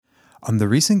On the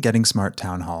recent Getting Smart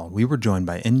Town Hall, we were joined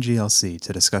by NGLC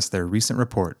to discuss their recent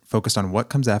report focused on what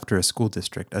comes after a school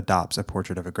district adopts a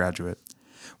portrait of a graduate.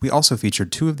 We also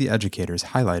featured two of the educators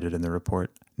highlighted in the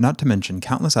report, not to mention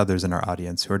countless others in our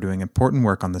audience who are doing important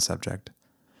work on the subject.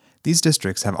 These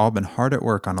districts have all been hard at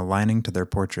work on aligning to their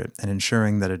portrait and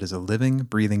ensuring that it is a living,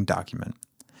 breathing document.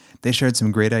 They shared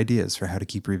some great ideas for how to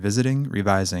keep revisiting,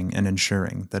 revising, and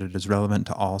ensuring that it is relevant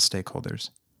to all stakeholders.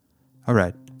 All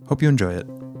right, hope you enjoy it.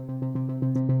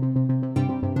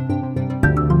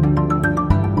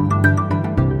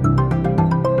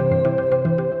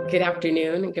 Good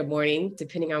afternoon and good morning,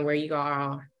 depending on where you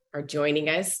all are joining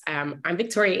us. I'm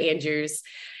Victoria Andrews,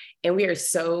 and we are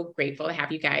so grateful to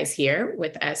have you guys here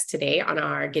with us today on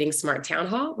our Getting Smart Town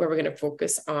Hall, where we're going to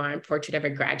focus on Portrait of a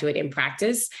Graduate in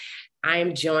Practice.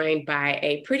 I'm joined by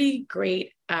a pretty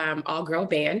great all-girl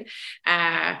band.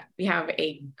 We have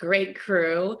a great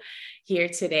crew here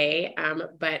today,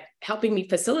 but helping me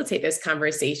facilitate this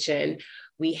conversation,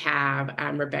 we have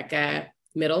Rebecca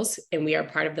Middles, and we are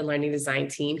part of the learning design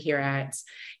team here at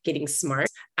Getting Smart.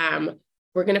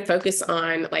 We're going to focus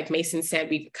on, like Mason said,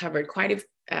 we've covered quite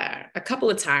a couple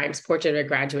of times Portrait of a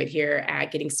Graduate here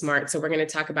at Getting Smart. So we're going to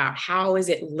talk about how is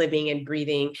it living and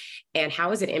breathing and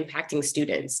how is it impacting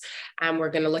students. We're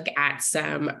going to look at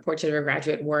some Portrait of a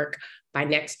Graduate work by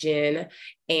NextGen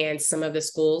and some of the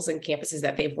schools and campuses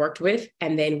that they've worked with.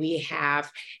 And then we have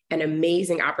an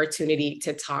amazing opportunity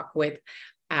to talk with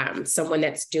someone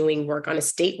that's doing work on a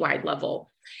statewide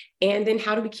level. And then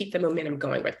how do we keep the momentum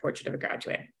going with Portrait of a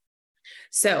Graduate?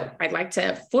 So I'd like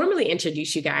to formally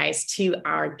introduce you guys to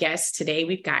our guests today.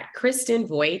 We've got Kristen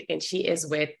Voigt, and she is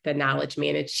with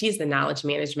the She's the Knowledge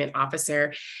Management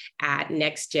Officer at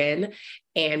NextGen.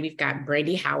 And we've got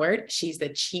Brandy Howard. She's the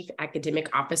Chief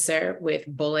Academic Officer with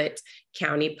Bullitt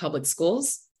County Public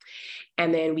Schools.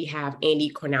 And then we have Andy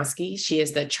Kornowski. She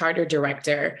is the Charter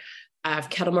Director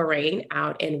of Kettle Moraine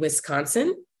out in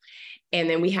Wisconsin. And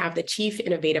then we have the Chief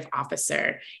Innovative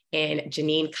Officer in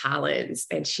Janine Collins,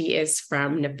 and she is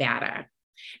from Nevada.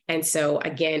 And so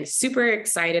again, super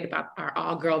excited about our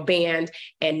all-girl band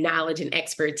and knowledge and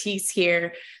expertise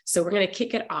here. So we're going to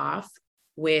kick it off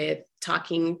with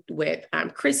talking with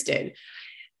Kristen.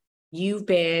 You've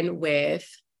been with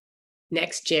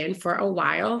NextGen for a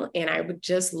while, and I would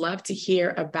just love to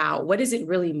hear about what does it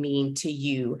really mean to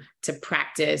you to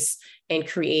practice and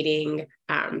creating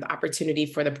the opportunity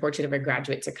for the Portrait of a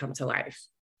Graduate to come to life.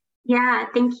 Yeah,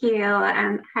 thank you.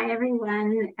 Hi,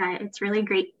 everyone. It's really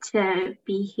great to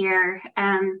be here.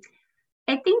 I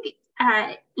think,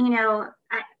 I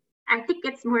think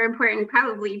it's more important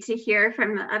probably to hear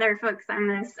from the other folks on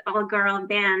this all-girl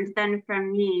band than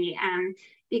from me.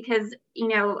 Because,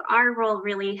 our role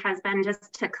really has been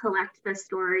just to collect the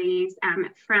stories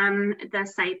from the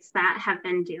sites that have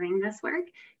been doing this work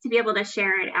to be able to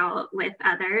share it out with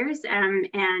others so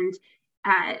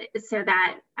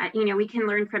that, we can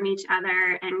learn from each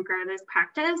other and grow this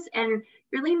practice and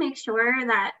really make sure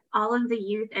that all of the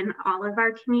youth in all of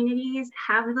our communities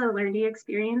have the learning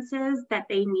experiences that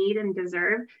they need and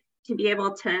deserve to be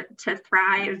able to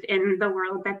thrive in the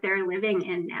world that they're living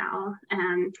in now.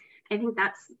 I think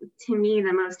that's, to me,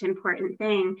 the most important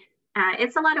thing.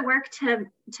 It's a lot of work to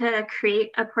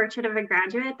create a portrait of a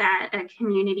graduate that a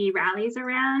community rallies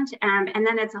around. And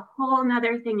then it's a whole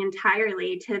nother thing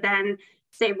entirely to then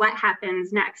say, what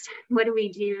happens next? What do we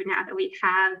do now that we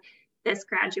have this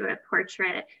graduate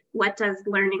portrait? What does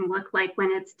learning look like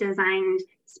when it's designed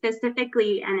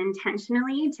specifically and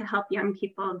intentionally to help young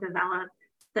people develop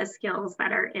the skills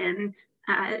that are in,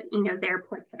 their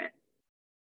portrait?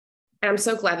 I'm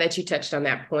so glad that you touched on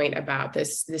that point about the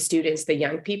students, the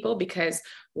young people, because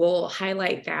we'll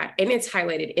highlight that. And it's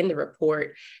highlighted in the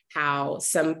report how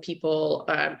some people,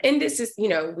 and this is,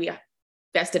 we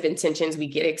best of intentions, we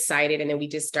get excited and then we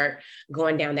just start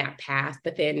going down that path.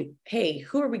 But then, hey,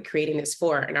 who are we creating this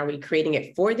for? And are we creating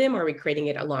it for them or are we creating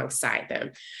it alongside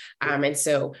them? And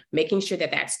so making sure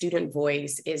that that student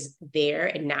voice is there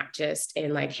and not just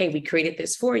in like, hey, we created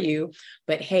this for you,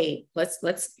 but hey,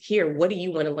 let's hear, what do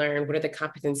you want to learn? What are the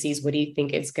competencies? What do you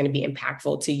think is going to be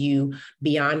impactful to you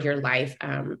beyond your life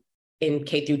in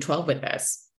K through 12 with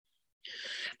us?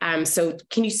 So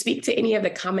can you speak to any of the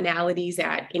commonalities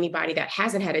that anybody that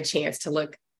hasn't had a chance to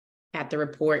look at the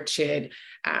report should,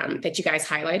 that you guys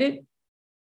highlighted?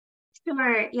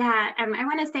 Sure. Yeah. I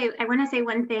want to say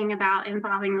one thing about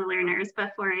involving the learners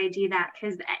before I do that,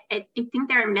 because I think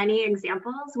there are many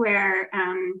examples where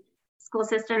school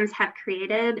systems have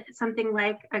created something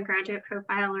like a graduate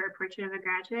profile or a portrait of a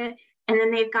graduate And then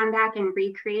they've gone back and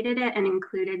recreated it and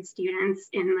included students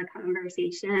in the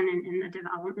conversation and in the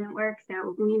development work.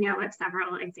 So we know of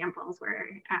several examples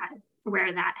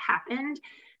where that happened.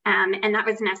 And that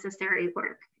was necessary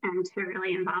work to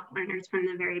really involve learners from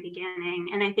the very beginning.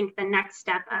 And I think the next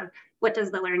step of what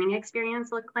does the learning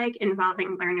experience look like,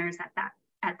 involving learners at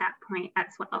that point as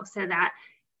well, so that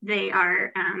they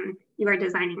are you are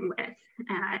designing with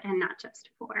and not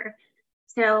just for.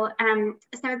 So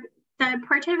the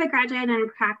Portrait of a Graduate in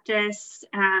Practice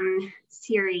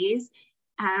series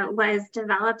was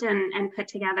developed and put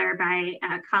together by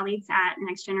colleagues at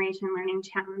Next Generation Learning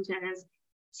Challenges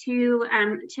to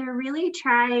really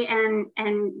try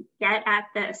and get at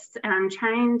this,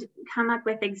 try and come up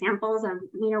with examples of,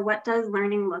 what does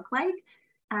learning look like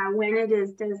when it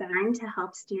is designed to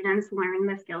help students learn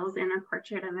the skills in a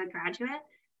Portrait of a Graduate.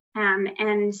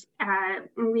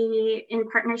 We, in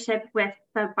partnership with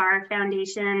the Barr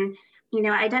Foundation,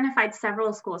 identified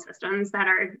several school systems that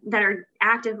are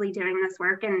actively doing this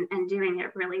work and doing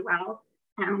it really well.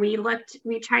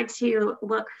 We tried to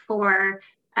look for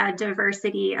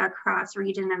diversity across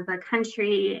region of the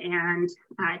country and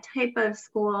type of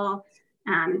school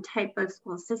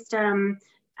system,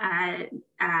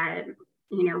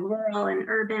 rural and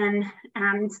urban,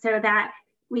 so that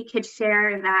we could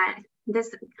share that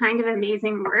this kind of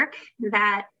amazing work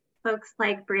that folks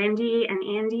like Brandy and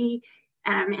Andy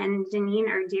and Janine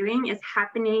are doing is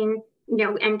happening,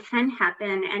 and can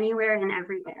happen anywhere and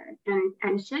everywhere,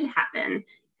 and should happen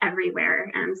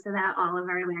everywhere, so that all of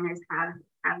our learners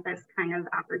have this kind of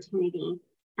opportunity.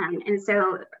 And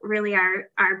so really our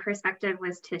perspective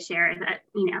was to share that,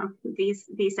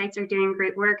 these sites are doing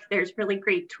great work. There's really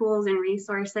great tools and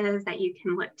resources that you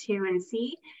can look to and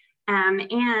see.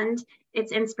 And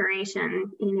it's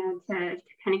inspiration, to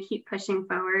kind of keep pushing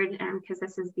forward, because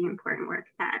this is the important work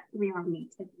that we all need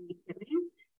to be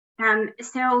doing.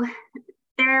 So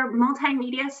there are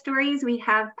multimedia stories. We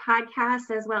have podcasts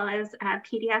as well as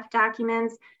PDF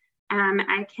documents.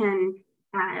 I can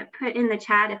put in the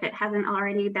chat, if it hasn't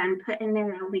already been put in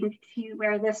there, a link to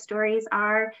where the stories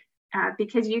are,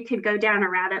 because you could go down a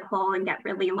rabbit hole and get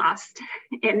really lost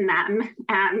in them.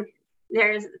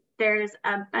 There's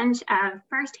a bunch of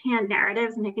firsthand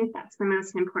narratives, and I think that's the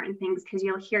most important things, because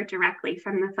you'll hear directly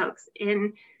from the folks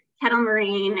in Kettle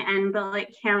Moraine and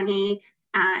Bullitt County,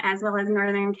 as well as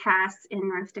Northern Cass in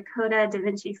North Dakota, Da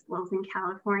Vinci Schools in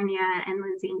California, and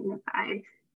Lindsay Unified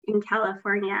in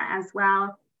California as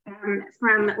well.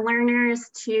 From learners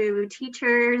to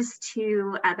teachers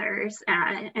to others,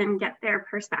 and get their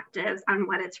perspectives on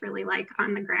what it's really like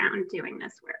on the ground doing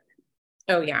this work.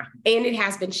 Oh, yeah. And it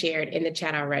has been shared in the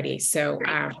chat already. So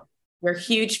we're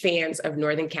huge fans of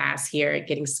Northern Cass here at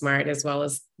Getting Smart, as well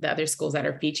as the other schools that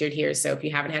are featured here. So if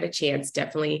you haven't had a chance,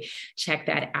 definitely check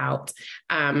that out.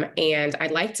 And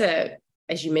I'd like to,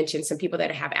 as you mentioned, some people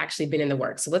that have actually been in the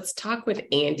work. So let's talk with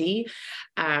Andy.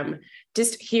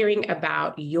 Just hearing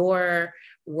about your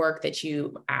work that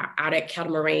you out at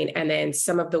Kettle Moraine, and then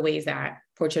some of the ways that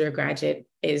Portrait of a Graduate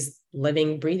is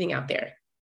living, breathing out there.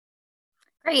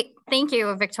 Great. Thank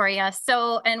you, Victoria.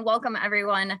 And welcome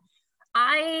everyone.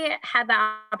 I had the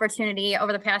opportunity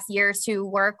over the past year to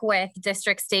work with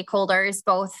district stakeholders,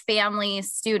 both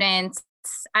families, students,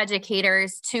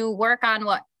 educators, to work on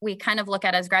what we kind of look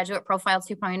at as Graduate Profile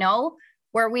 2.0,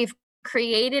 where we've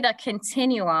created a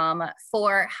continuum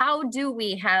for how do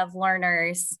we have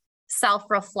learners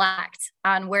self-reflect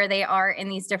on where they are in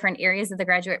these different areas of the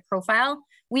graduate profile.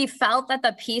 We felt that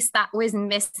the piece that was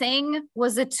missing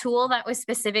was a tool that was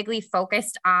specifically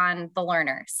focused on the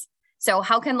learners. So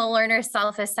how can the learners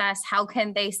self-assess? How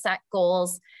can they set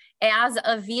goals as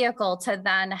a vehicle to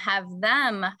then have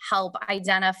them help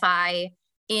identify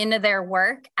in their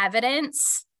work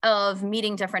evidence of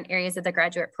meeting different areas of the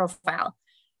graduate profile?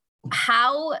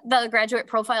 How the graduate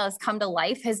profile has come to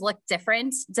life has looked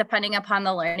different depending upon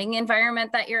the learning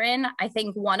environment that you're in. I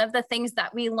think one of the things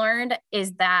that we learned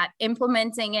is that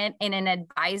implementing it in an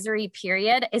advisory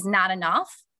period is not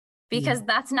enough, because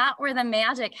that's not where the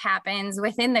magic happens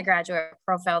within the graduate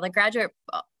profile.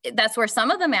 That's where some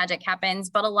of the magic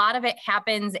happens, but a lot of it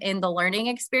happens in the learning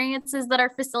experiences that are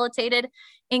facilitated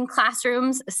in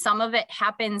classrooms. Some of it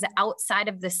happens outside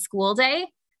of the school day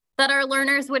that our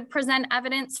learners would present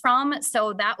evidence from.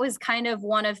 So that was kind of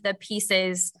one of the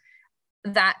pieces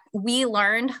that we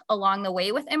learned along the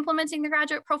way with implementing the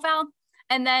graduate profile.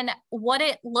 And then what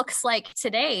it looks like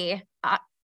today,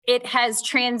 it has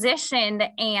transitioned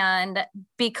and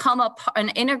become an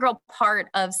integral part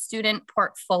of student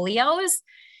portfolios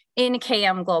in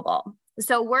KM Global.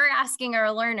 So we're asking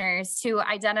our learners to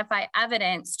identify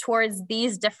evidence towards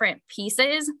these different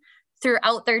pieces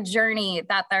throughout their journey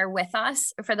that they're with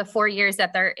us for the 4 years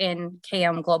that they're in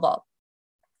KM Global.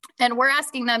 And we're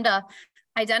asking them to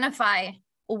identify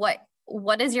what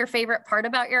is your favorite part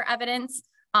about your evidence.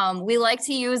 We like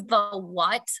to use the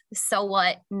what, so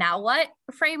what, now what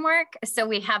framework. So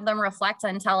we have them reflect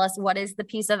and tell us what is the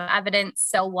piece of evidence,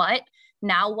 so what,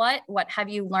 now what have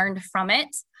you learned from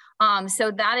it?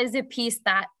 So that is a piece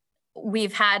that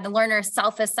we've had learners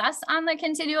self-assess on the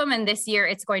continuum, and this year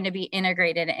it's going to be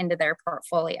integrated into their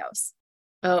portfolios.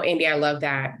 Oh, Andy, I love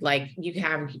that. Like, you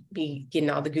have me getting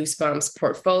all the goosebumps.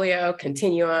 Portfolio,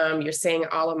 continuum, you're saying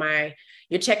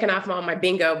you're checking off all my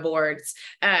bingo boards,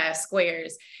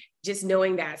 squares. Just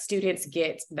knowing that students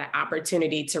get the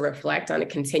opportunity to reflect on a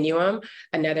continuum.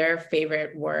 Another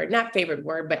not favorite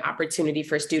word, but opportunity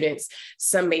for students.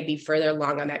 Some may be further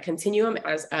along on that continuum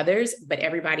as others, but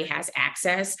everybody has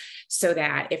access, so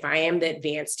that if I am the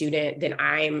advanced student, then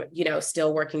I'm,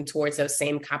 still working towards those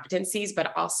same competencies.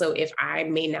 But also, if I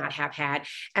may not have had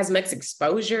as much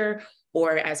exposure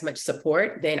or as much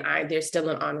support, then there's still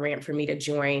an on-ramp for me to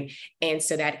join, and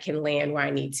so that can land where I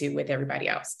need to with everybody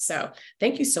else. So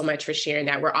thank you so much for sharing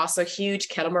that. We're also huge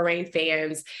Kettle Moraine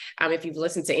fans. If you've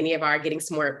listened to any of our Getting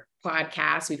Smart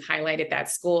podcasts, we've highlighted that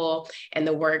school and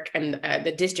the work, and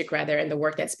the district rather, and the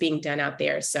work that's being done out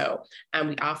there. So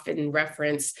we often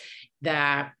reference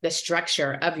the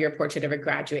structure of your Portrait of a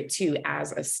Graduate too,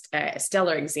 as a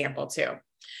stellar example too.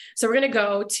 So we're going to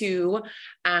go to,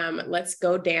 let's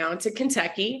go down to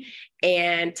Kentucky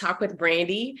and talk with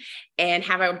Brandy and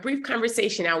have a brief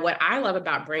conversation. Now, what I love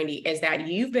about Brandy is that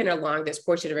you've been along this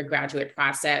Portrait of a Graduate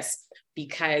process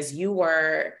because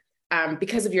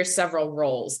because of your several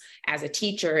roles as a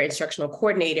teacher, instructional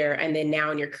coordinator, and then now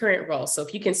in your current role. So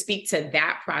if you can speak to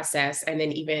that process, and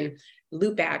then even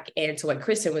loop back into what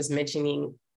Kristen was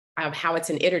mentioning of how it's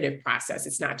an iterative process.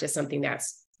 It's not just something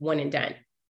that's one and done.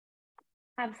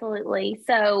 Absolutely.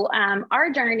 So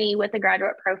our journey with the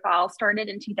graduate profile started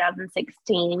in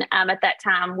 2016. At that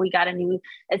time, we got a new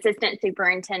assistant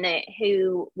superintendent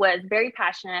who was very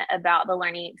passionate about the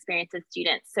learning experience of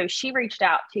students. So she reached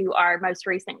out to our most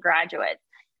recent graduates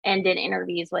and did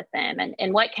interviews with them.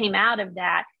 And what came out of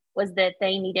that was that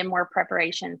they needed more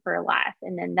preparation for life.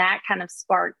 And then that kind of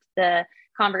sparked the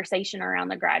conversation around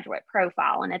the graduate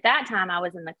profile. And at that time, I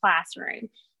was in the classroom.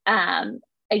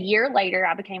 A year later,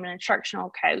 I became an instructional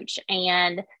coach.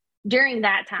 And during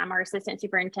that time, our assistant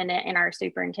superintendent and our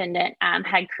superintendent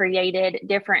had created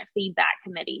different feedback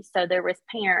committees. So there was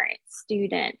parents,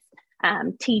 students,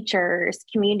 teachers,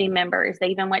 community members. They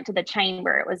even went to the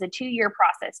chamber. It was a 2-year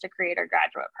process to create our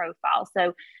graduate profile.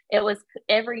 So it was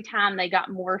every time they got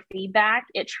more feedback,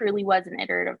 it truly was an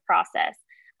iterative process.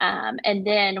 And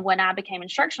then when I became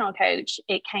instructional coach,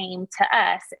 it came to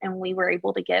us and we were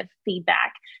able to give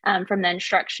feedback from the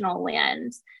instructional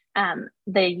lens.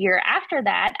 The year after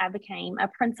that, I became a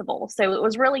principal. So it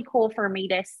was really cool for me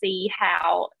to see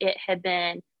how it had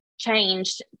been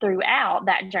changed throughout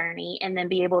that journey and then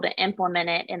be able to implement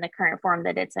it in the current form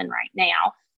that it's in right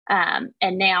now.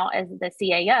 And now as the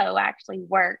CAO, I actually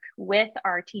work with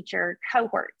our teacher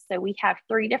cohorts. So we have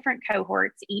 3 different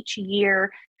cohorts each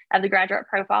year of the graduate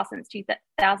profile. Since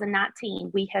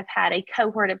 2019, we have had a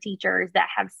cohort of teachers that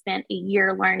have spent a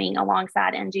year learning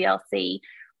alongside NGLC,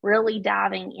 really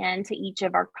diving into each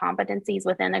of our competencies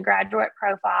within the graduate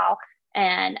profile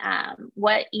and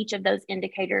what each of those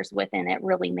indicators within it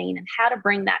really mean and how to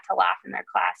bring that to life in their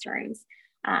classrooms.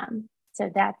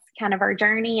 So that's kind of our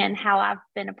journey and how I've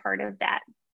been a part of that.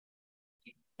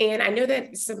 And I know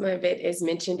that some of it is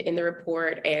mentioned in the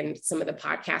report and some of the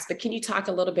podcasts, but can you talk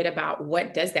a little bit about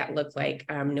what does that look like,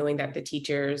 knowing that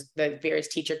the various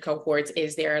teacher cohorts,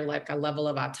 is there like a level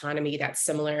of autonomy that's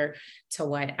similar to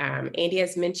what Andy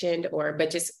has mentioned,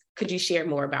 but just could you share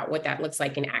more about what that looks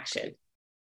like in action?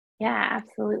 Yeah,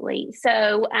 absolutely.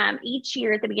 So each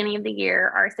year at the beginning of the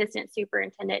year, our assistant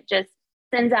superintendent just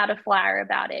sends out a flyer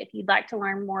about it. If you'd like to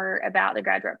learn more about the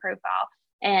graduate profile,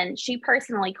 and she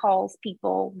personally calls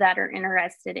people that are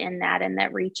interested in that and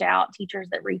that reach out, teachers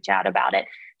that reach out about it,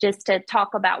 just to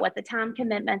talk about what the time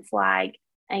commitment's like.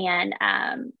 And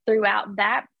throughout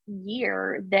that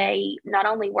year, they not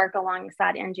only work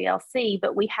alongside NGLC,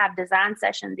 but we have design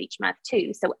sessions each month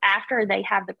too. So after they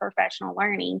have the professional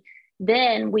learning,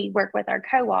 then we work with our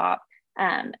co-op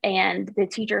and the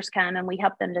teachers come and we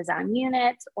help them design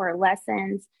units or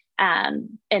lessons. And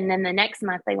then the next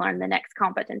month they learn the next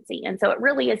competency. And so it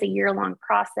really is a year-long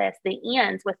process that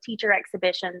ends with teacher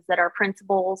exhibitions that our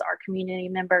principals, our community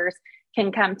members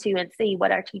can come to and see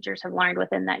what our teachers have learned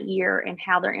within that year and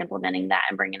how they're implementing that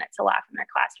and bringing it to life in their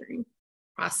classroom.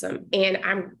 Awesome. And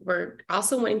we're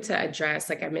also wanting to address,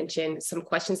 like I mentioned, some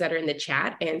questions that are in the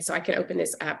chat. And so I can open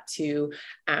this up to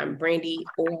Brandy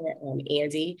or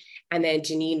Andy. And then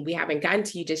Janine, we haven't gotten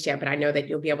to you just yet, but I know that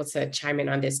you'll be able to chime in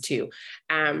on this too.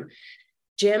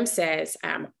 Jim says,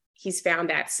 he's found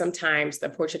that sometimes the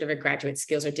portrait of a graduate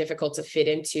skills are difficult to fit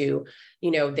into,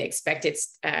 the expected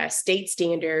state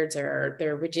standards or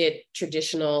their rigid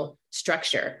traditional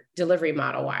structure, delivery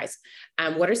model wise.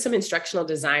 What are some instructional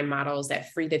design models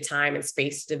that free the time and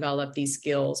space to develop these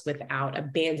skills without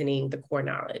abandoning the core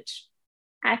knowledge?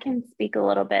 I can speak a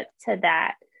little bit to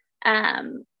that.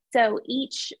 So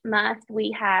each month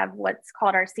we have what's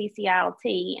called our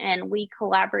CCILT, and we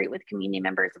collaborate with community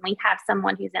members, and we have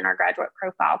someone who's in our graduate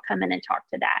profile come in and talk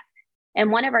to that.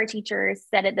 And one of our teachers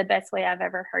said it the best way I've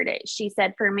ever heard it. She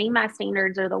said, for me, my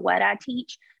standards are the what I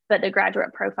teach, but the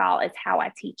graduate profile is how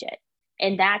I teach it.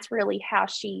 And that's really how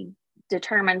she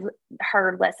determines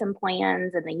her lesson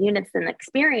plans and the units and the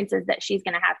experiences that she's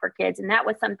going to have for kids. And that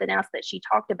was something else that she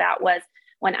talked about, was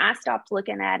when I stopped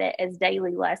looking at it as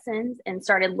daily lessons and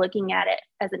started looking at it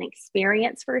as an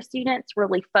experience for students,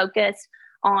 really focused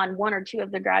on one or two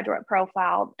of the graduate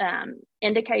profile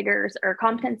indicators or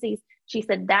competencies. She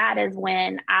said that is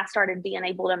when I started being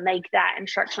able to make that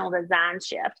instructional design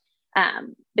shift.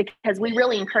 Because we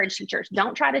really encourage teachers,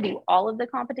 don't try to do all of the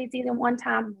competencies in one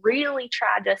time, really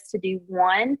try just to do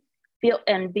one,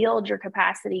 build your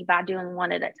capacity by doing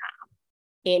one at a time.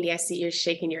 Andy, I see you're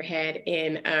shaking your head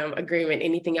in agreement.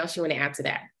 Anything else you want to add to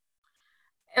that?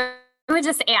 I would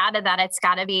just add that it's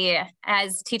got to be,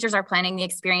 as teachers are planning the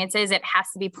experiences, it has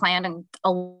to be planned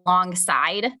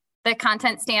alongside the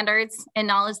content standards and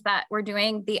knowledge that we're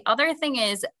doing. The other thing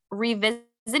is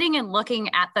revisiting and looking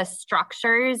at the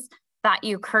structures that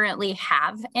you currently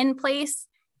have in place.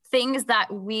 Things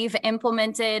that we've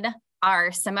implemented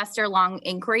are semester-long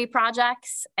inquiry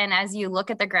projects. And as you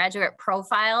look at the graduate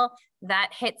profile,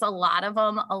 that hits a lot of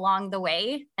them along the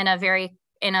way in a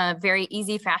very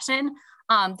easy fashion.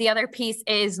 The other piece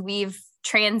is we've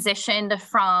transitioned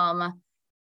from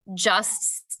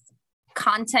just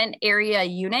content area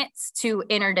units to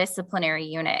interdisciplinary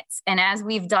units. And as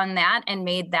we've done that and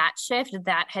made that shift,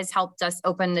 that has helped us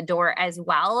open the door as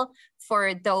well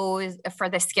for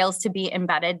the skills to be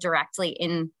embedded directly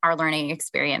in our learning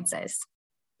experiences.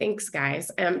 Thanks,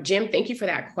 guys. Jim, thank you for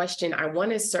that question. I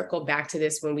want to circle back to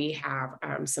this when we have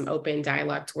some open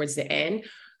dialogue towards the end.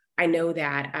 I know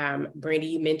that, Brandy,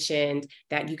 you mentioned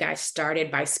that you guys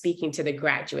started by speaking to the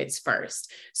graduates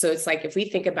first. So it's like, if we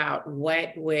think about what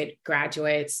would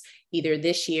graduates either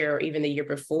this year or even the year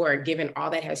before, given all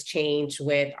that has changed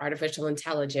with artificial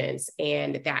intelligence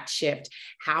and that shift,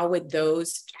 how do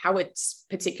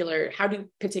particular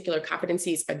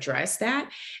competencies address that?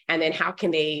 And then how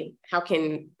can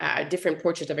different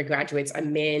portraits of a graduates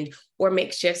amend or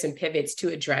make shifts and pivots to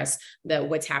address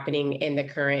what's happening in the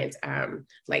current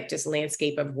just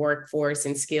landscape of workforce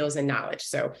and skills and knowledge?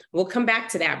 So we'll come back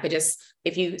to that, but just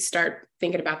if you start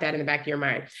thinking about that in the back of your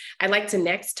mind. I'd like to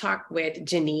next talk with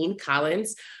Janine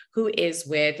Collins, who is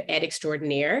with Ed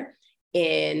Extraordinaire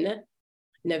in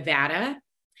Nevada.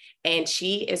 And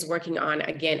she is working on,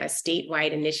 again, a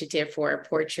statewide initiative for a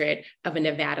portrait of a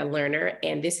Nevada learner.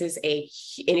 And this is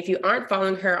and if you aren't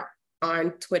following her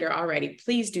on Twitter already,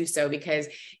 please do so, because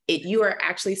you are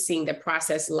actually seeing the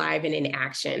process live and in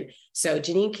action. So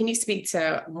Janine, can you speak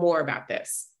to more about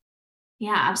this?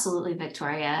 Yeah, absolutely,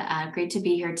 Victoria. Great to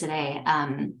be here today.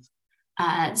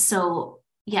 So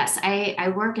yes,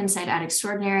 I work inside Ed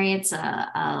Extraordinaire. It's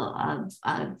a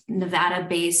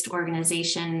Nevada-based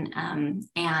organization,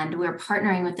 and we're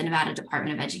partnering with the Nevada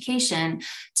Department of Education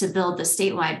to build the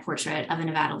statewide portrait of a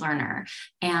Nevada learner.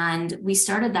 And we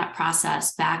started that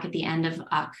process back at the end of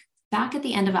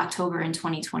October in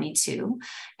 2022.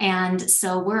 And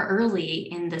so we're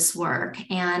early in this work.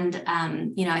 And,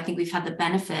 I think we've had the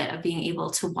benefit of being able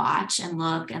to watch and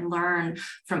look and learn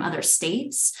from other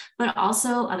states, but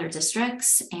also other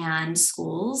districts and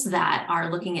schools that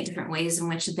are looking at different ways in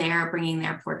which they're bringing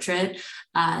their portrait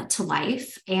to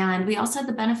life. And we also had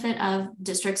the benefit of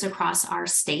districts across our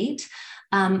state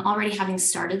already having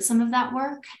started some of that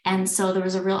work. And so there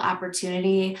was a real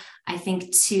opportunity, I think,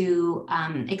 to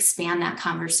expand that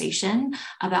conversation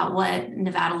about what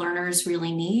Nevada learners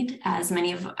really need, as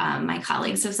many of my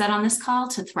colleagues have said on this call,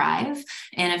 to thrive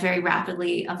in a very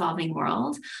rapidly evolving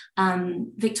world.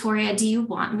 Victoria, do you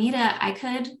want me to, I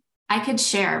could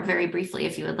share very briefly,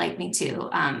 if you would like me to,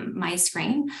 my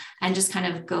screen and just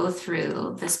kind of go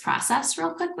through this process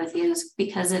real quick with you,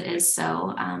 because it is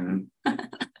so,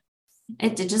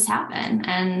 it did just happen.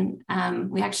 And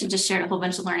we actually just shared a whole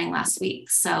bunch of learning last week.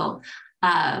 So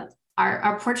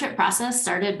our portrait process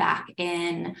started back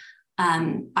in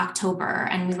October,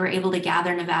 and we were able to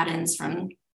gather Nevadans from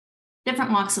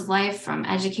different walks of life, from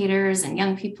educators and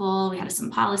young people. We had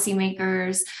some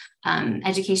policymakers,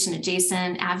 education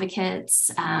adjacent advocates,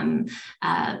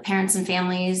 parents and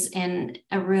families in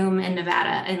a room in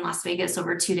Nevada, in Las Vegas,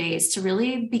 over 2 days to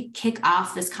really kick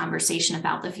off this conversation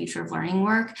about the future of learning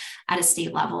work at a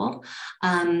state level.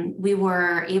 We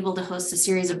were able to host a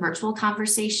series of virtual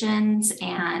conversations,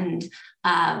 and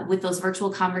with those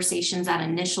virtual conversations, that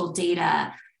initial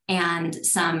data and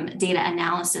some data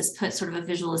analysis put sort of a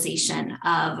visualization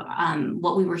of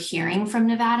what we were hearing from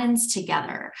Nevadans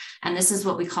together. And this is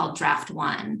what we call Draft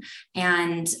One.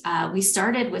 And we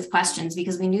started with questions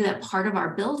because we knew that part of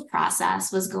our build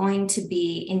process was going to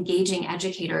be engaging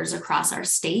educators across our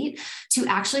state to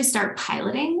actually start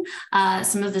piloting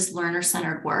some of this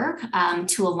learner-centered work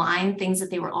to align things that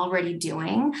they were already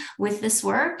doing with this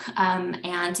work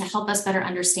and to help us better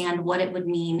understand what it would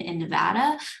mean in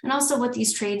Nevada, and also what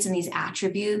these traits and these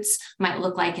attributes might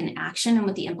look like in action, and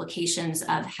what the implications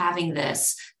of having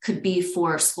this could be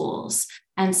for schools.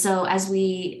 And so as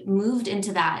we moved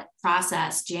into that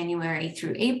process, January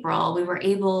through April, we were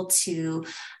able to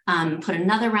put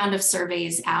another round of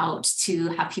surveys out to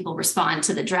have people respond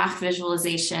to the draft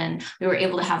visualization. We were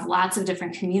able to have lots of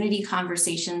different community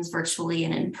conversations virtually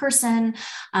and in person.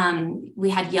 We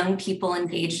had young people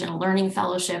engaged in a learning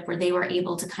fellowship where they were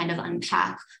able to kind of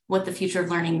unpack what the future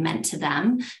of learning meant to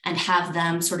them and have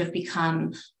them sort of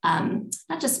become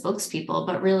not just spokespeople,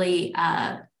 but really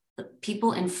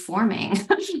people informing,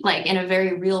 like in a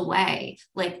very real way,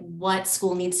 like what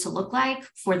school needs to look like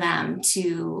for them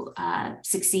to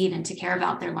succeed and to care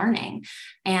about their learning.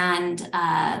 And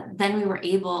then we were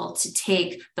able to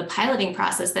take the piloting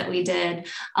process that we did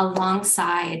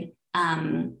alongside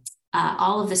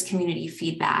all of this community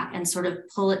feedback and sort of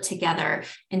pull it together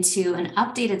into an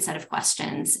updated set of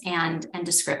questions and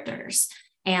descriptors.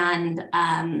 And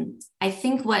I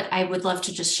think what I would love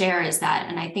to just share is that,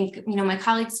 and I think, you know, my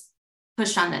colleagues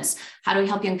pushed on this. How do we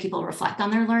help young people reflect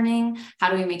on their learning?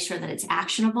 How do we make sure that it's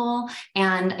actionable?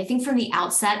 And I think from the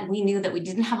outset, we knew that we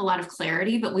didn't have a lot of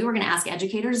clarity, but we were going to ask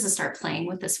educators to start playing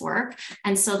with this work.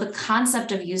 And so the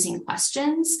concept of using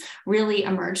questions really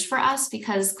emerged for us,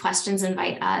 because questions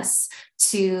invite us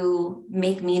to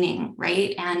make meaning,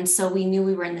 right? And so we knew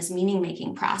we were in this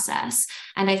meaning-making process.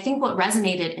 And I think what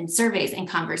resonated in surveys and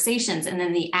conversations, and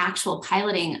then the actual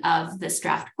piloting of this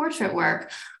draft portrait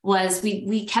work, was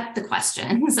we kept the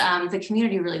questions. The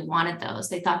community really wanted those.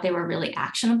 They thought they were really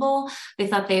actionable. They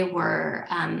thought they were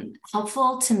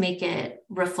helpful to make it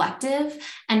reflective.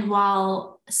 And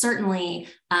while certainly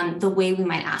the way we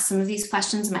might ask some of these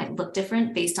questions might look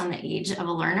different based on the age of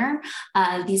a learner,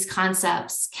 these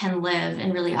concepts can live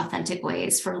in really authentic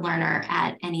ways for a learner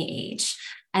at any age.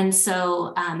 And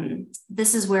so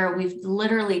this is where we've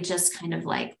literally just kind of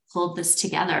like pulled this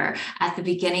together at the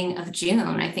beginning of June.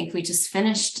 I think we just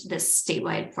finished this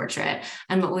statewide portrait.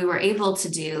 And what we were able to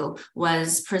do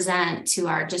was present to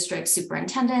our district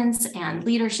superintendents and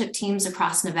leadership teams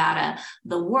across Nevada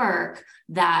the work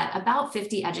that about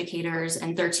 50 educators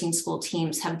and 13 school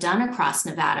teams have done across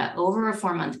Nevada over a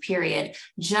 4-month period,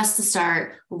 just to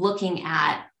start looking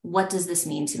at, what does this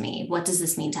mean to me? What does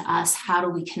this mean to us? How do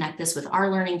we connect this with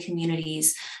our learning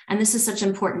communities? And this is such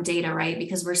important data, right?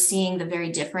 Because we're seeing the very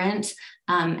different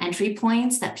entry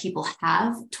points that people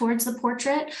have towards the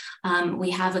portrait.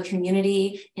 We have a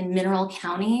community in Mineral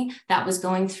County that was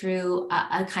going through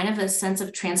a kind of a sense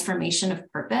of transformation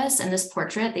of purpose. And this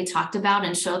portrait, they talked about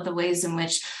and showed the ways in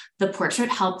which the portrait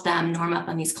helped them norm up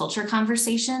on these culture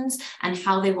conversations, and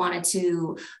how they wanted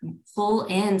to pull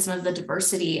in some of the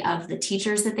diversity of the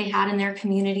teachers that they had in their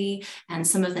community and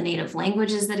some of the native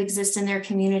languages that exist in their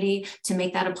community to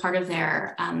make that a part of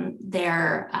their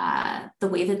the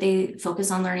way that they focus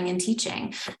on learning and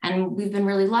teaching. And we've been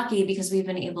really lucky because we've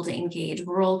been able to engage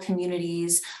rural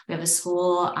communities. We have a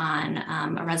school on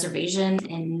a reservation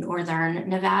in northern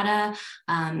Nevada,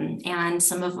 and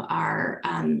some of our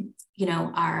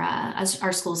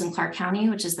our schools in Clark County,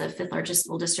 which is the 5th largest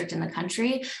school district in the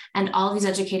country. And all these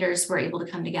educators were able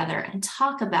to come together and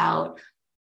talk about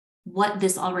what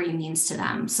this already means to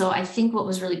them. So I think what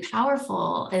was really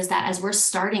powerful is that as we're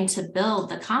starting to build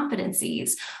the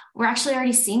competencies, we're actually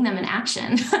already seeing them in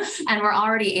action. And we're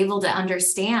already able to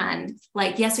understand,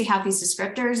 like, yes, we have these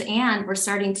descriptors, and we're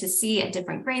starting to see at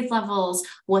different grade levels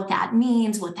what that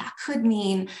means, what that could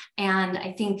mean. And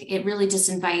I think it really just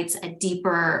invites a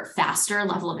deeper, faster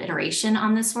level of iteration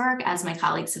on this work. As my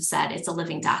colleagues have said, it's a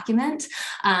living document.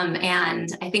 And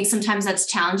I think sometimes that's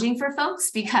challenging for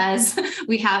folks because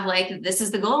we have like, this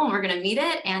is the goal and we're going to meet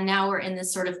it. And now we're in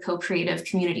this sort of co-creative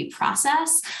community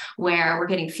process where we're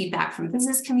getting feedback from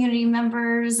business community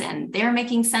members, and they're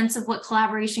making sense of what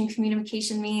collaboration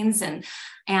communication means.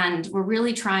 And we're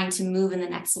really trying to move in the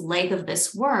next leg of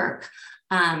this work,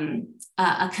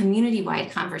 a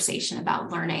community-wide conversation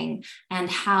about learning and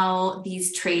how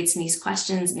these traits and these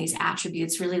questions and these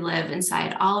attributes really live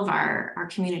inside all of our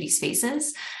community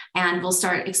spaces. And we'll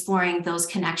start exploring those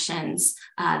connections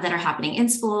that are happening in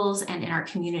schools and in our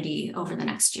community over the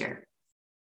next year.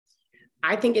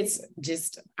 I think it's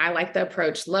just, I like the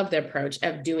approach, love the approach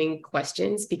of doing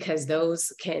questions, because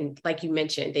those can, like you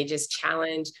mentioned, they just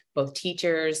challenge both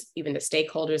teachers, even the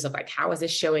stakeholders of like, how is this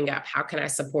showing up? How can I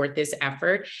support this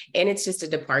effort? And it's just a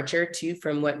departure too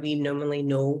from what we normally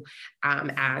know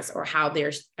as, or how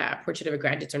their portrait of a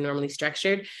graduates are normally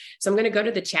structured. So I'm going to go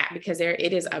to the chat because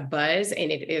it is a buzz,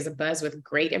 and it is a buzz with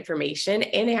great information,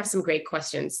 and they have some great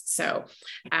questions. So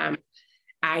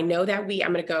I know that I'm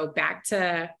going to go back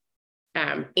to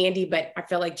Andy, but I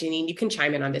feel like Janine, you can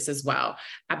chime in on this as well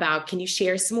about, can you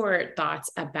share some more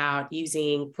thoughts about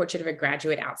using Portrait of a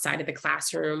Graduate outside of the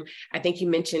classroom? I think you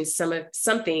mentioned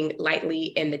something lightly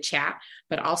in the chat,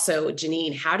 but also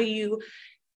Janine, how do you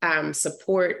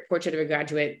support Portrait of a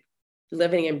Graduate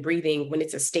living and breathing when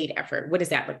it's a state effort? What does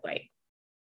that look like?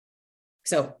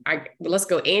 So let's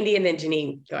go Andy and then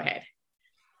Janine, go ahead.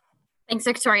 Thanks,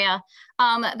 Victoria.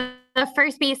 The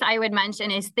first piece I would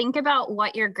mention is think about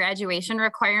what your graduation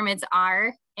requirements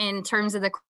are in terms of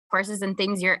the courses and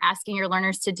things you're asking your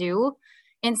learners to do.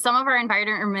 In some of our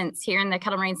environments here in the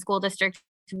Kettle Moraine School District,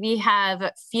 we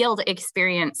have field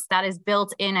experience that is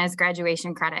built in as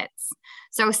graduation credits.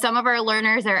 So some of our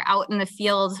learners are out in the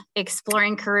field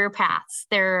exploring career paths.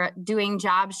 They're doing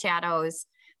job shadows.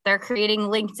 They're creating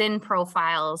LinkedIn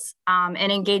profiles and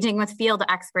engaging with field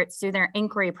experts through their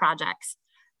inquiry projects.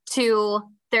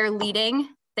 They're leading.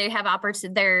 They have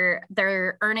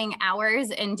they're earning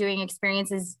hours and doing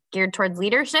experiences geared towards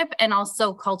leadership and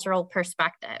also cultural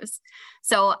perspectives.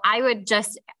 So I would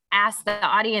just ask the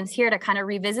audience here to kind of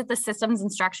revisit the systems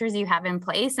and structures you have in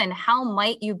place, and how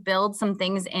might you build some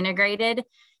things integrated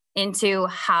into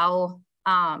how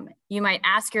you might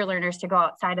ask your learners to go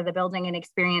outside of the building and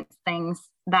experience things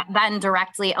that then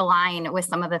directly align with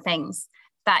some of the things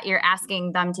that you're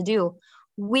asking them to do.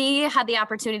 We had the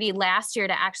opportunity last year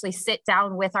to actually sit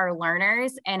down with our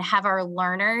learners and have our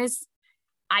learners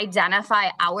identify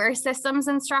our systems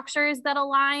and structures that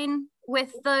align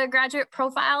with the graduate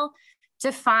profile,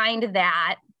 to find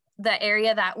that the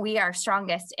area that we are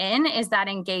strongest in is that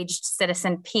engaged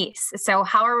citizen piece. So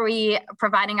how are we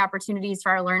providing opportunities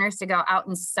for our learners to go out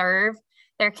and serve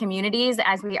their communities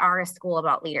as we are a school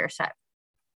about leadership?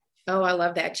 Oh, I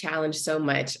love that challenge so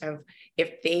much.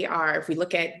 If we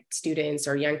look at students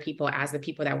or young people as the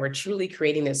people that we're truly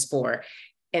creating this for,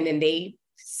 and then they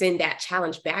send that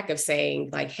challenge back of saying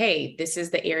like, hey, this is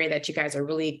the area that you guys are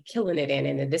really killing it in.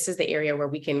 And this is the area where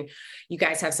you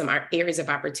guys have some areas of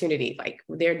opportunity. Like,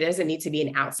 there doesn't need to be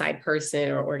an outside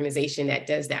person or organization that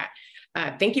does that.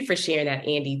 Thank you for sharing that,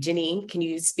 Andy. Janine, can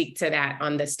you speak to that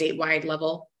on the statewide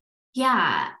level?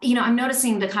 Yeah, I'm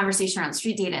noticing the conversation around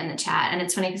street data in the chat, and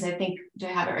it's funny because I think, do I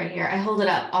have it right here? I hold it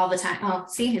up all the time. Oh,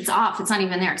 see, it's off. It's not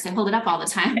even there because I hold it up all the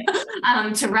time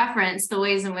to reference the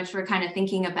ways in which we're kind of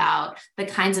thinking about the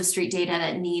kinds of street data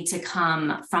that need to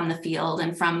come from the field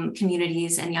and from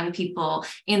communities and young people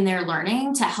in their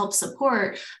learning to help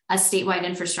support a statewide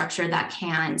infrastructure that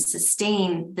can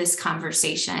sustain this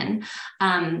conversation.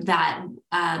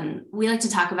 We like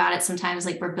to talk about it sometimes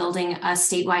like we're building a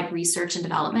statewide research and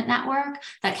development network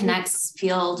that connects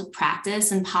field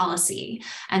practice and policy.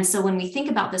 And so when we think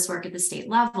about this work at the state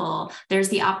level, there's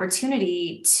the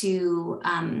opportunity to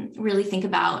really think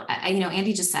about,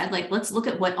 Andy just said, like, let's look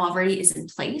at what already is in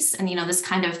place. And, this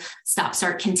kind of stop,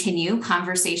 start, continue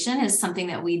conversation is something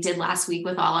that we did last week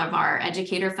with all of our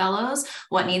educator fellows.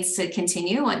 What needs to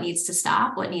continue, what needs to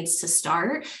stop, what needs to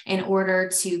start in order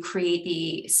to create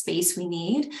the space we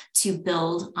need to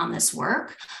build on this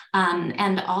work.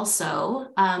 And also,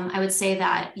 I would say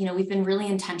that, we've been really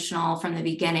intentional from the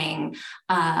beginning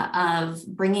of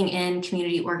bringing in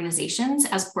community organizations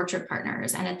as portrait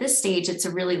partners. And at this stage, it's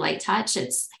a really light touch.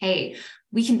 It's, hey,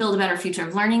 we can build a better future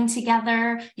of learning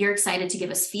together. You're excited to give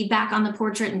us feedback on the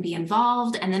portrait and be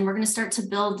involved. And then we're going to start to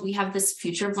build, we have this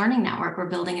future of learning network we're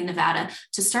building in Nevada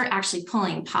to start actually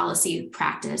pulling policy,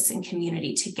 practice, and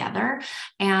community together.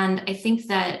 And I think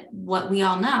that what we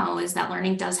all know is that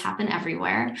learning does happen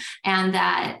everywhere, and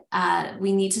that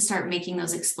we need to start making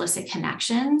those explicit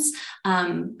connections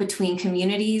between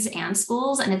communities and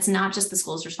schools. And it's not just the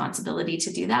school's responsibility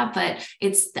to do that, but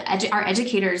it's our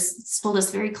educators told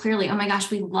us very clearly, oh my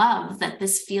gosh, we love that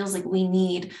this feels like we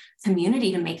need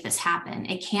community to make this happen.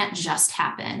 It can't just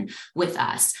happen with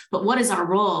us, but what is our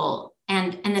role?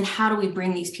 And then how do we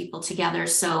bring these people together?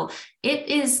 So it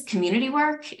is community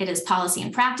work, it is policy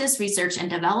and practice, research and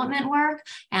development work.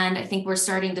 And I think we're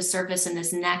starting to surface in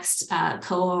this next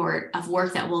cohort of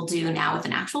work that we'll do now with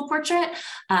an actual portrait.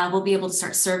 We'll be able to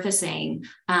start surfacing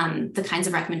the kinds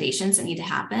of recommendations that need to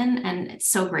happen. And it's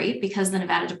so great because the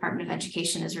Nevada Department of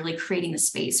Education is really creating the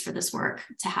space for this work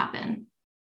to happen.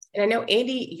 And I know,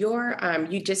 Andy,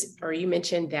 you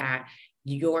mentioned that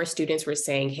your students were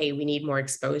saying, hey, we need more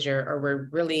exposure, or we're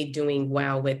really doing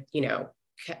well with,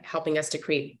 helping us to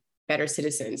create better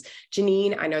citizens.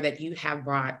 Janine, I know that you have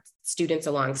brought students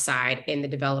alongside in the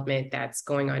development that's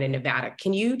going on in Nevada.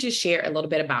 Can you just share a little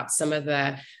bit about some of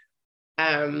the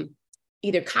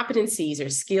either competencies or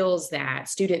skills that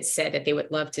students said that they would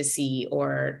love to see,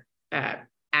 or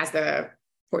as the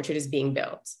portrait is being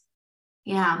built?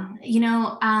 Yeah,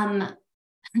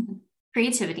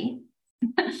 creativity.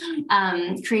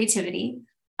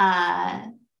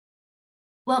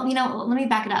 Well, let me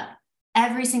back it up.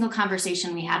 Every single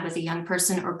conversation we had with a young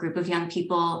person or group of young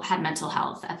people had mental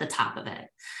health at the top of it.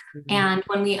 Mm-hmm. And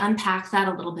when we unpacked that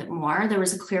a little bit more, there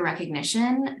was a clear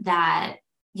recognition that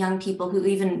young people who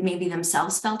even maybe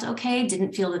themselves felt okay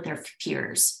didn't feel that their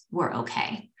peers were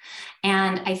okay.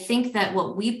 And I think that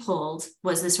what we pulled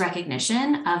was this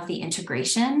recognition of the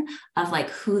integration of like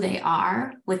who they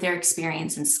are with their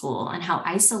experience in school, and how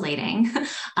isolating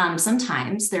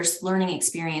sometimes their learning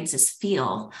experiences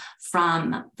feel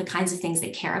from the kinds of things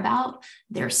they care about,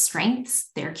 their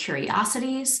strengths, their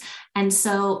curiosities. And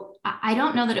so I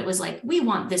don't know that it was like, we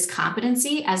want this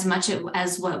competency as much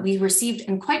as what we received.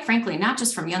 And quite frankly, not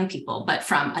just from young people, but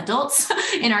from adults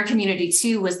in our community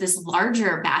too, was this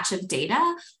larger batch of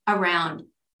data around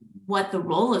what the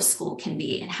role of school can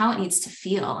be and how it needs to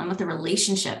feel, and what the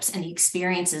relationships and the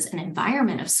experiences and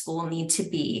environment of school need to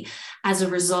be as a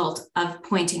result of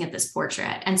pointing at this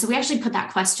portrait. And so we actually put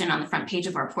that question on the front page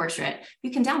of our portrait.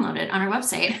 You can download it on our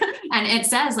website. And it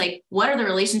says, like, what are the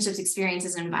relationships,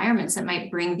 experiences, and environments that might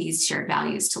bring these shared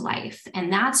values to life?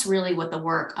 And that's really what the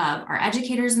work of our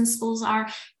educators in schools are,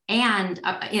 and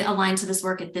aligned to this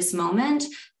work at this moment.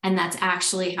 And that's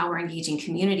actually how we're engaging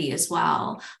community as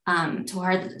well,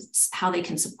 to how they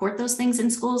can support those things in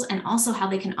schools, and also how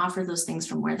they can offer those things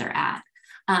from where they're at.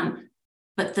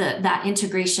 But that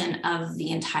integration of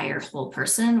the entire whole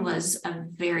person was of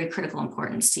very critical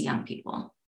importance to young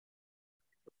people.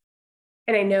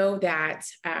 And I know that,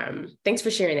 thanks for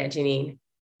sharing that, Janine.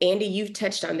 Andy, you've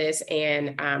touched on this,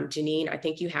 and Janine, I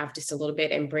think you have just a little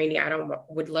bit, and Brandy,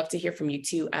 would love to hear from you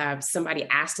too. Somebody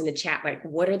asked in the chat, like,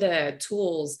 what are the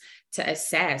tools to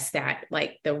assess that,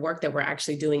 like, the work that we're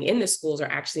actually doing in the schools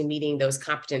are actually meeting those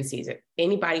competencies? If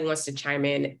anybody wants to chime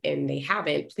in and they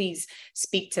haven't, please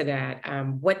speak to that.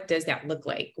 What does that look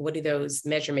like? What are those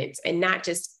measurements? And not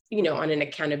just, on an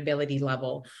accountability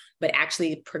level, but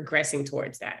actually progressing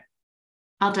towards that.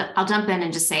 I'll jump in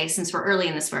and just say, since we're early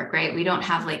in this work, right, we don't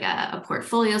have like a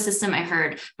portfolio system. I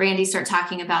heard Brandy start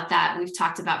talking about that. We've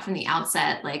talked about from the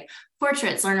outset, like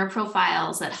portraits, learner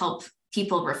profiles that help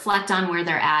people reflect on where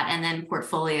they're at, and then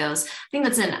portfolios. I think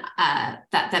that's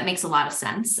that makes a lot of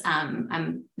sense.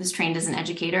 I was trained as an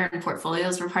educator, and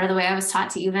portfolios were part of the way I was taught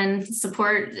to even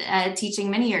support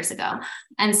teaching many years ago.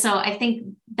 And so I think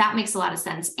that makes a lot of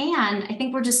sense. And I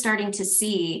think we're just starting to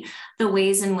see the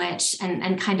ways in which,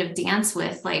 and kind of dance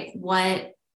with, like,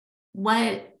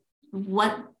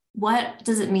 what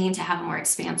does it mean to have a more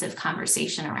expansive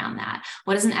conversation around that?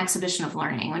 What is an exhibition of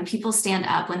learning? When people stand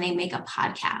up, when they make a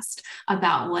podcast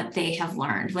about what they have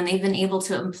learned, when they've been able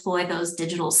to employ those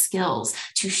digital skills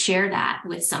to share that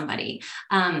with somebody,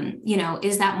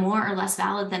 is that more or less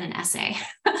valid than an essay?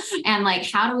 And like,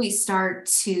 how do we start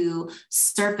to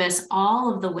surface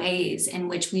all of the ways in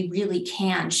which we really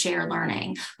can share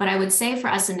learning? But I would say for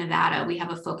us in Nevada, we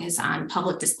have a focus on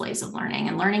public displays of learning,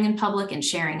 and learning in public and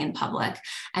sharing in public.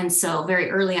 And so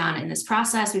very early on in this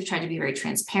process, we've tried to be very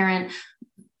transparent.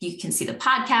 you can see the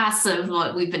podcasts of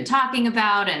what we've been talking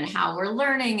about and how we're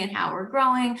learning and how we're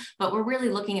growing, but we're really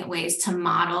looking at ways to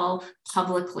model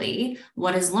publicly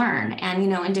what is learned. And,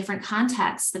 in different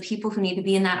contexts, the people who need to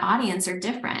be in that audience are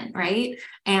different, right?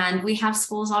 And we have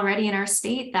schools already in our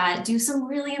state that do some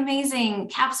really amazing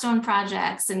capstone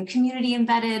projects and community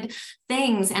embedded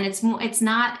things. And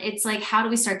it's like, how do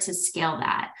we start to scale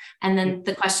that? And then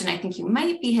the question I think you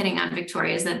might be hitting on,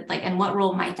 Victoria, is that and what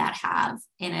role might that have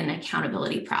in an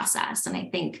accountability process? And I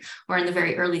think we're in the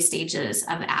very early stages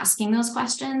of asking those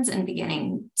questions and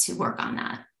beginning to work on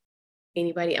that.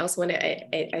 Anybody else want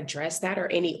to address that, or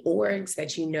any orgs that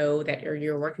that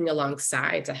you're working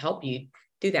alongside to help you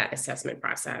do that assessment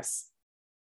process?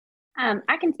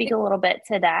 I can speak a little bit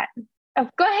to that. Oh,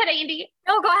 go ahead, Andy.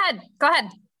 No, go ahead.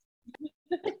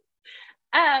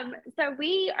 So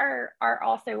we are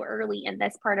also early in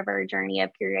this part of our journey of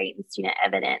curating student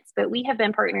evidence, but we have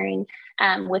been partnering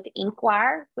with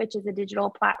Inkwire, which is a digital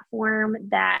platform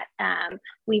that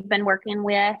we've been working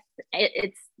with.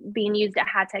 It's being used at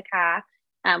High Tech High.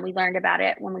 We learned about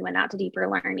it when we went out to Deeper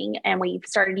Learning, and we've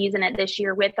started using it this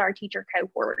year with our teacher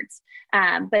cohorts.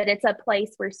 But it's a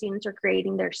place where students are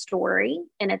creating their story,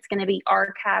 and it's going to be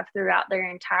archived throughout their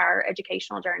entire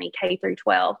educational journey, K through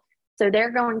 12. So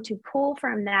they're going to pull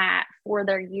from that for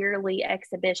their yearly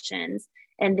exhibitions.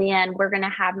 And then we're going to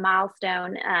have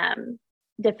milestone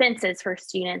defenses for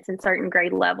students in certain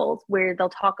grade levels where they'll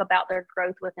talk about their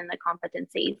growth within the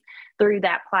competencies through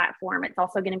that platform. It's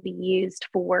also going to be used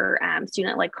for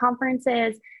student-led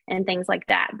conferences and things like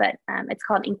that. But it's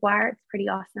called Inkwire. It's pretty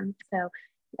awesome. So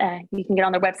you can get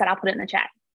on their website. I'll put it in the chat.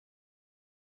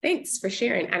 Thanks for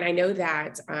sharing. And I know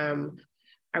that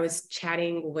I was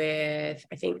chatting with,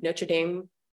 I think, Notre Dame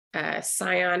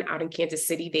Scion out in Kansas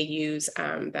City. They use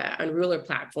the Unruler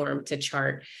platform to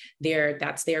chart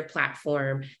that's their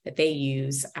platform that they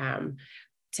use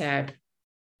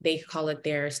they call it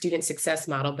their student success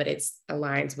model, but it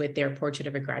aligns with their portrait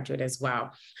of a graduate as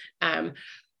well.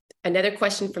 Another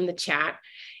question from the chat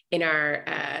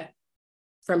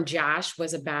from Josh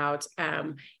was about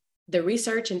the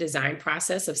research and design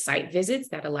process of site visits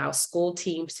that allow school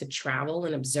teams to travel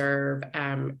and observe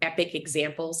epic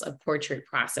examples of portrait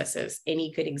processes.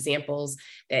 Any good examples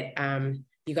that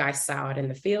you guys saw it in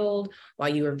the field while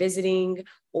you were visiting,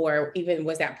 or even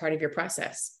was that part of your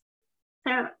process?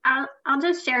 So I'll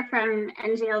just share from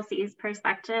NGLC's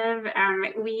perspective.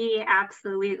 We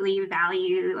absolutely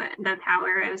value the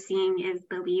power of seeing is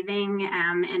believing,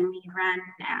 and we run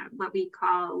what we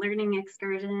call learning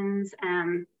excursions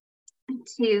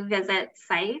to visit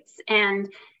sites, and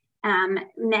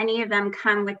many of them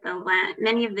come with the lens.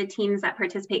 Many of the teams that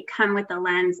participate come with the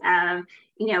lens of,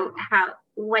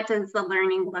 what does the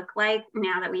learning look like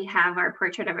now that we have our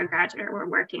portrait of a graduate, or we're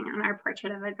working on our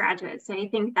portrait of a graduate. So I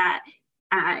think that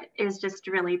is just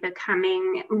really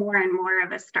becoming more and more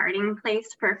of a starting place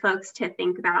for folks to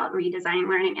think about redesigning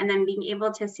learning, and then being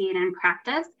able to see it in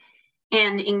practice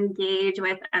and engage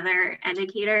with other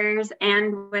educators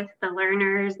and with the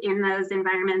learners in those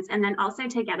environments. And then also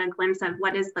to get a glimpse of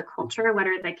what is the culture, what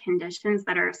are the conditions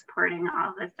that are supporting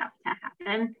all this stuff to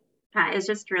happen, is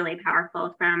just really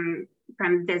powerful from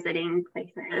visiting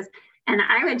places. And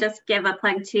I would just give a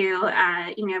plug to,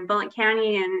 Bullitt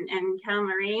County and Kettle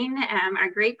Moraine are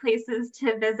great places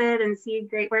to visit and see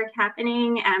great work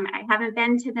happening. I haven't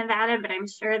been to Nevada, but I'm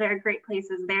sure there are great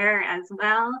places there as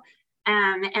well.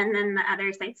 And then the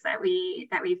other sites that we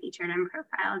featured and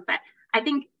profiled. But I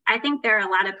think there are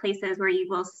a lot of places where you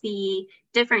will see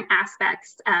different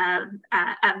aspects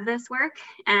of this work,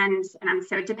 and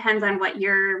so it depends on what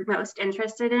you're most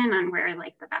interested in, on where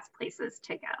like the best places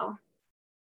to go.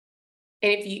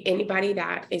 And if anybody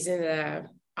that is in the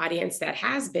audience that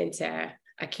has been to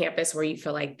a campus where you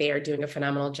feel like they are doing a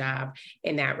phenomenal job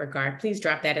in that regard, please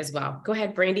drop that as well. Go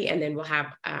ahead, Brandy, and then we'll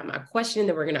have a question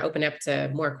that we're going to open up to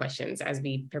more questions as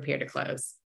we prepare to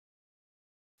close.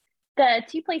 The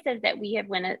two places that we have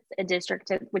went as a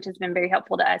district, which has been very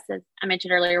helpful to us, as I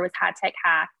mentioned earlier, was High Tech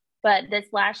High. But this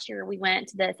last year, we went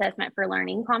to the Assessment for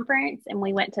Learning conference, and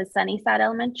we went to Sunnyside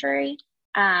Elementary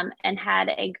and had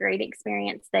a great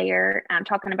experience there.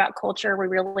 Talking about culture, we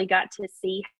really got to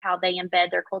see how they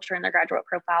embed their culture in their graduate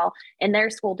profile in their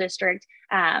school district.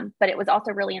 But it was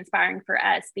also really inspiring for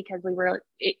us because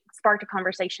it sparked a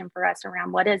conversation for us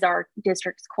around what is our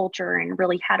district's culture, and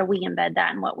really how do we embed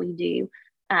that in what we do.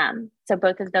 So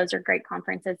both of those are great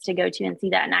conferences to go to and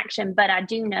see that in action. But I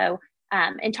do know,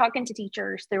 and talking to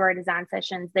teachers through our design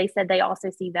sessions, they said they also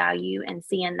see value in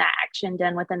seeing that action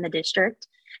done within the district.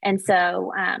 And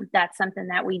so that's something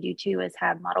that we do too, is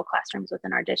have model classrooms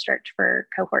within our district for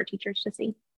cohort teachers to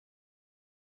see.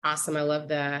 Awesome. I love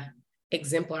the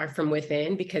exemplar from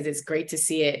within, because it's great to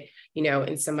see it,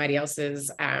 in somebody else's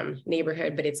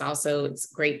neighborhood, but it's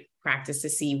great practice to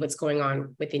see what's going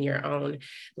on within your own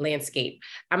landscape.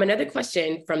 Another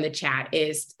question from the chat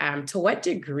is, to what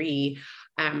degree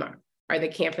are the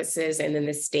campuses and then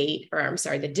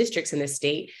the districts in the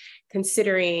state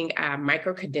considering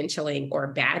micro-credentialing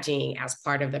or badging as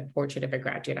part of the Portrait of a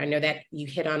Graduate? I know that you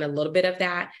hit on a little bit of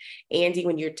that, Andy,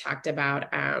 when you talked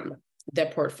about the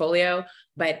portfolio,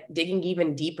 but digging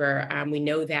even deeper, we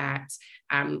know that,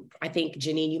 I think,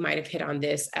 Janine, you might have hit on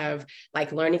this, of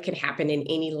like learning can happen in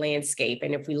any landscape.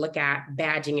 And if we look at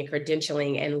badging and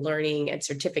credentialing and learning and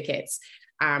certificates,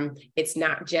 it's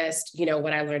not just,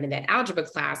 what I learned in that algebra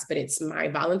class, but it's my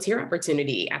volunteer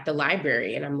opportunity at the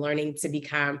library. And I'm learning to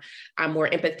become more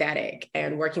empathetic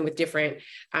and working with different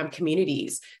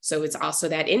communities. So it's also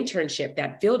that internship,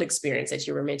 that field experience that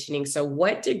you were mentioning. So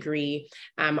what degree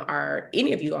are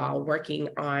any of you all working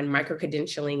on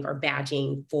micro-credentialing or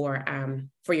badging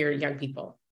for your young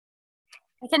people?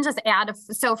 I can just add,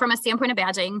 so from a standpoint of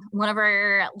badging, one of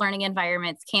our learning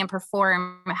environments, Camp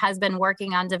Perform, has been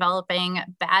working on developing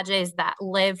badges that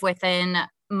live within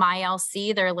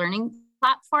MyLC, their learning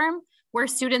platform, where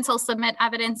students will submit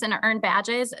evidence and earn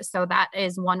badges. So that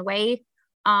is one way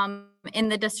in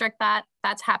the district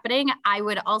that's happening. I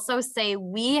would also say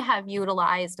we have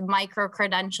utilized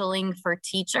micro-credentialing for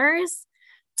teachers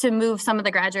to move some of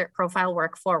the graduate profile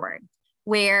work forward,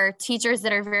 where teachers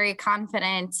that are very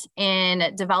confident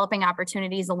in developing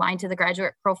opportunities aligned to the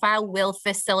graduate profile will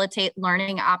facilitate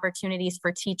learning opportunities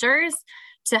for teachers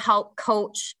to help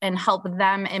coach and help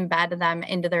them embed them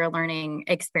into their learning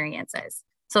experiences.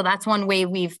 So that's one way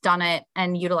we've done it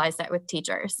and utilized that with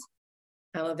teachers.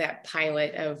 I love that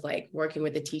pilot of like working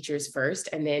with the teachers first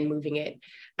and then moving it.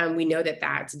 We know that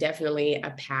that's definitely a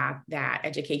path that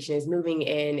education is moving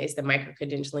in, is the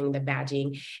micro-credentialing, the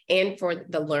badging, and for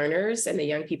the learners and the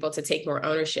young people to take more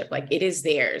ownership. Like it is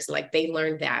theirs, like they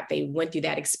learned that, they went through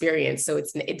that experience. So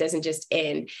it doesn't just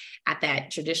end at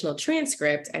that traditional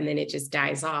transcript and then it just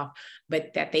dies off,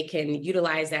 but that they can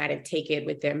utilize that and take it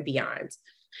with them beyond.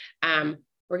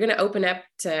 We're going to open up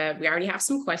to, we already have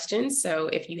some questions. So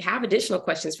if you have additional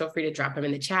questions, feel free to drop them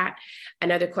in the chat.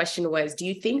 Another question was, do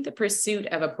you think the pursuit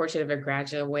of a Portrait of a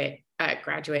Graduate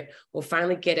will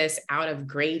finally get us out of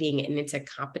grading and into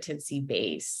competency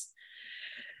base?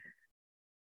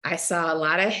 I saw a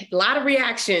lot of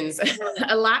reactions.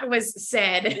 A lot was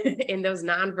said in those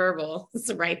nonverbals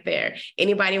right there.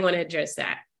 Anybody want to address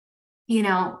that?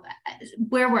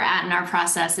 Where we're at in our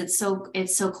process, it's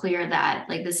so clear that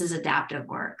like this is adaptive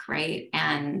work, right?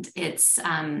 And it's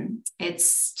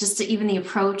just even the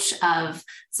approach of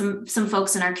some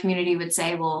folks in our community would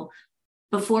say, well,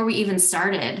 before we even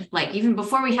started, like even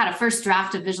before we had a first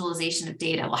draft of visualization of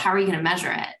data, well, how are you going to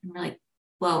measure it? And we're like,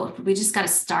 well, we just got to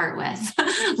start with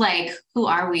like, who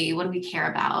are we? What do we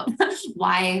care about?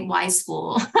 Why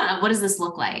school? What does this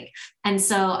look like? And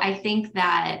so I think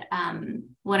that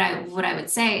what I would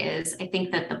say is, I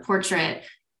think that the portrait,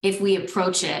 if we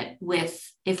approach it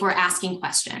if we're asking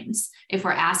questions, if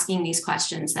we're asking these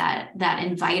questions that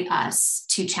invite us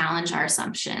to challenge our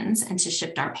assumptions and to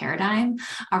shift our paradigm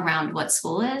around what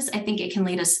school is, I think it can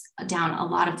lead us down a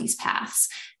lot of these paths.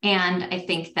 And I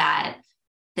think that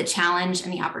the challenge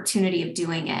and the opportunity of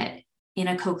doing it in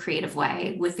a co-creative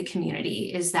way with the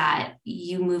community is that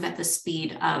you move at the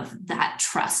speed of that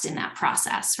trust in that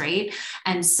process, right?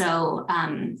 And so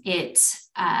I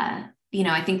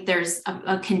think there's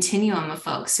a continuum of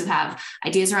folks who have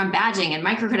ideas around badging and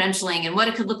micro-credentialing and what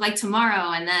it could look like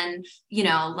tomorrow. And then,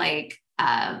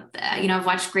 I've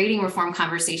watched grading reform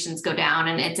conversations go down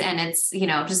and it's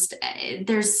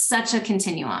there's such a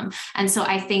continuum. And so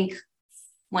I think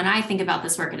when I think about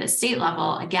this work at a state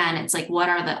level, again, it's like, what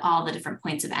are all the different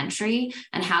points of entry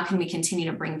and how can we continue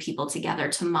to bring people together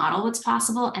to model what's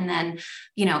possible and then,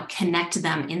 connect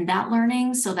them in that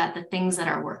learning so that the things that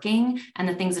are working and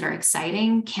the things that are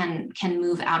exciting can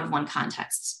move out of one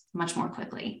context much more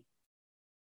quickly.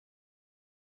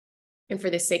 And for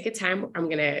the sake of time,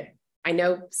 I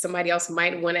know somebody else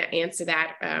might want to answer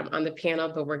that on the panel,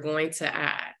 but we're going to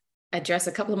address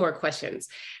a couple of more questions.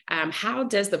 How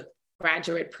does the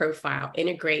graduate profile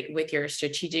integrate with your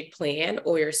strategic plan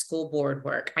or your school board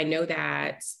work? I know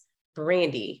that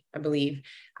Brandy, I believe,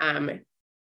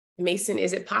 Mason,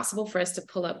 is it possible for us to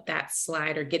pull up that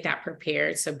slide or get that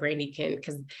prepared so Brandy can,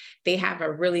 because they have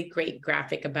a really great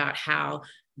graphic about how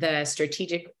the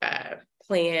strategic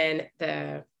plan,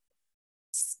 the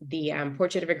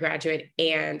Portrait of a Graduate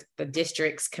and the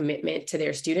district's commitment to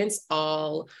their students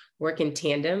all work in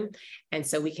tandem. And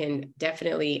so we can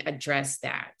definitely address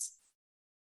that.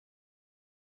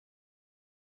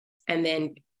 And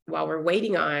then while we're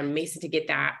waiting on Mason to get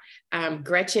that,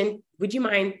 Gretchen, would you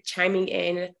mind chiming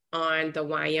in on the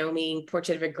Wyoming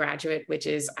Portrait of a Graduate, which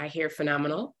is, I hear,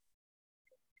 phenomenal?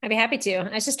 I'd be happy to.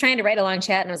 I was just trying to write a long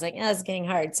chat and I was like, oh, this is getting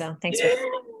hard. So thanks for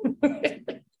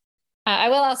I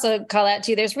will also call out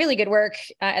too, there's really good work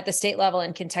at the state level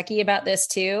in Kentucky about this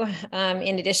too.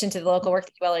 In addition to the local work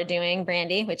that you all are doing,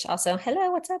 Brandy, which also,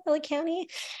 hello, what's up, Lily County?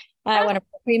 One of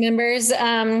our three members.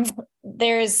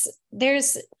 There's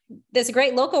a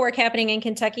great local work happening in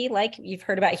Kentucky, like you've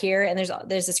heard about here. And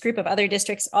there's this group of other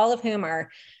districts, all of whom are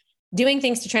doing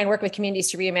things to try and work with communities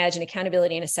to reimagine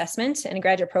accountability and assessment. And a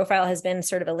graduate profile has been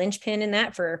sort of a linchpin in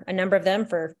that for a number of them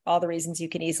for all the reasons you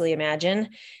can easily imagine.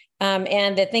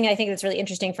 And the thing I think that's really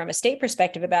interesting from a state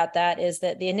perspective about that is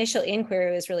that the initial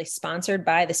inquiry was really sponsored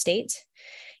by the state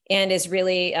and is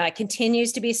really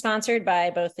continues to be sponsored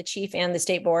by both the chief and the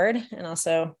state board. And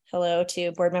also hello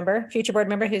to future board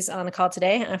member who's on the call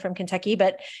today from Kentucky.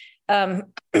 But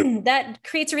that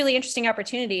creates a really interesting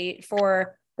opportunity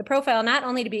for the profile not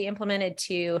only to be implemented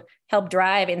to help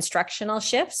drive instructional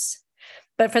shifts,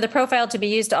 but for the profile to be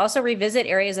used to also revisit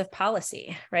areas of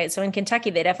policy, right? So in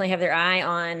Kentucky, they definitely have their eye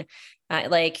on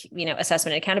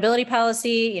assessment and accountability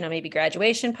policy, maybe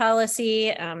graduation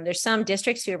policy. There's some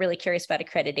districts who are really curious about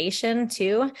accreditation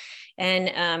too,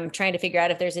 and trying to figure out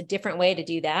if there's a different way to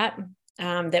do that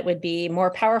that would be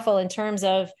more powerful in terms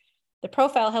of the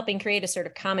profile helping create a sort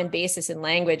of common basis in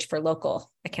language for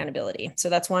local accountability.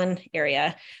 So that's one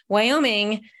area.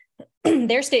 Wyoming,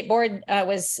 their state board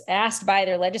was asked by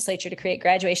their legislature to create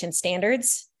graduation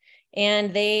standards,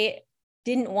 and they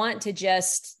didn't want to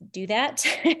just do that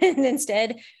and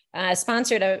instead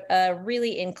sponsored a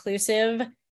really inclusive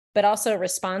but also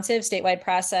responsive statewide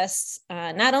process,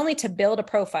 not only to build a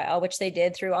profile, which they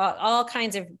did through all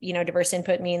kinds of diverse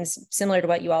input means similar to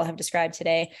what you all have described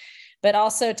today, but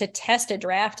also to test a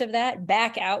draft of that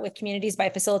back out with communities by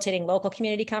facilitating local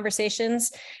community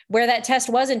conversations, where that test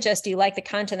wasn't just, do you like the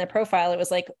content of the profile? It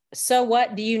was like, so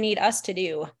what do you need us to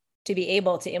do to be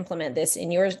able to implement this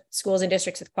in your schools and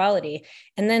districts with quality?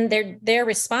 And then their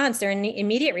response, their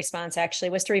immediate response actually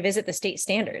was to revisit the state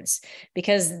standards,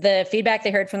 because the feedback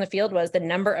they heard from the field was the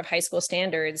number of high school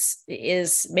standards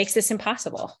makes this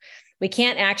impossible. We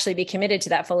can't actually be committed to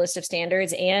that full list of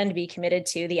standards and be committed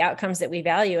to the outcomes that we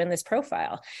value in this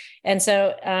profile. And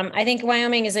so I think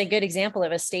Wyoming is a good example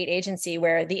of a state agency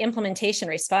where the implementation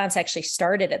response actually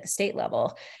started at the state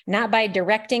level, not by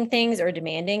directing things or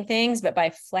demanding things, but by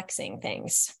flexing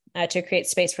things to create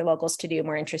space for locals to do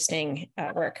more interesting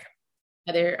work.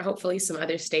 Hopefully some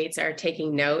other states are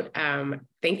taking note.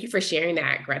 Thank you for sharing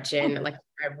that, Gretchen. I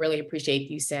really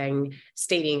appreciate you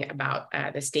stating about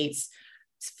the states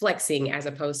flexing as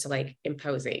opposed to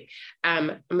imposing.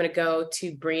 I'm going to go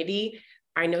to Brandy.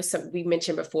 I know we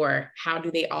mentioned before, how do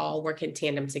they all work in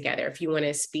tandem together? If you want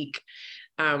to speak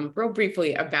real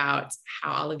briefly about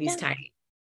how all of these tie.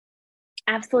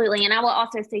 Absolutely. And I will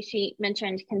also say, she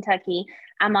mentioned Kentucky.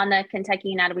 I'm on the Kentucky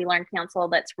United We Learn Council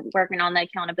that's working on the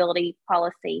accountability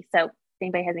policy. So if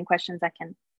anybody has any questions, I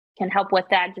can help with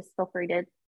that. Just feel free to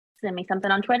send me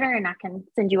something on Twitter and I can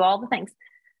send you all the things.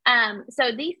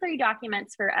 So these three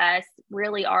documents for us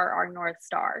really are our North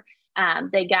Star.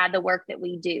 They guide the work that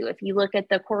we do. If you look at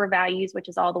the core values, which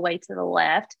is all the way to the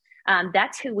left,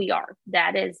 that's who we are.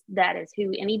 That is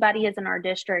who anybody is in our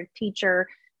district: teacher,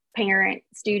 parent,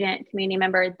 student, community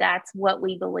member. That's what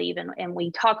we believe in. And we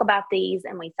talk about these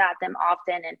and we cite them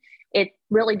often. And it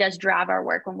really does drive our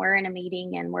work when we're in a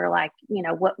meeting and we're like,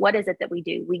 what is it that we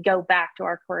do? We go back to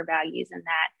our core values, and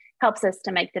that helps us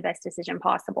to make the best decision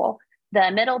possible. The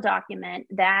middle document,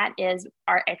 that is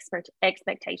our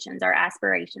expectations, our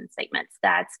aspiration statements.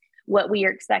 That's what we are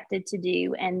expected to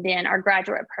do. And then our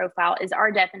graduate profile is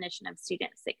our definition of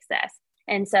student success.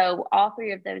 And so all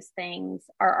three of those things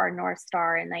are our North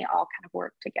Star, and they all kind of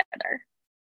work together.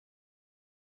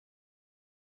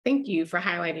 Thank you for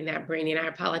highlighting that, Brandy. And I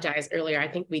apologize earlier. I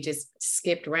think we just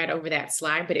skipped right over that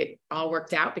slide, but it all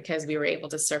worked out because we were able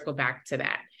to circle back to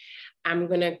that. I'm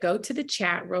going to go to the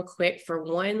chat real quick for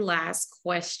one last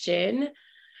question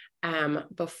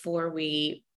before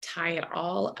we tie it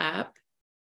all up.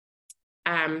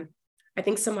 I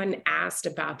think someone asked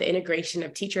about the integration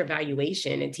of teacher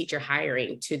evaluation and teacher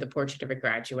hiring to the Portrait of a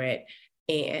Graduate,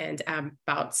 and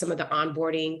about some of the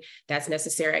onboarding that's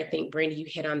necessary. I think, Brandy, you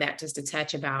hit on that just a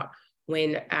touch about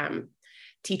when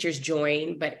teachers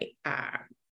join, but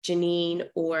Janine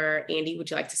or Andy, would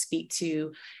you like to speak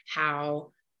to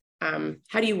how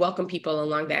do you welcome people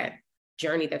along that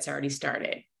journey that's already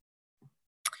started?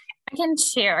 I can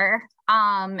share.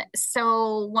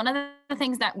 So one of the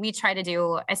things that we try to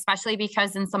do, especially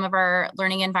because in some of our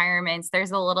learning environments,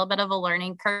 there's a little bit of a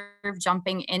learning curve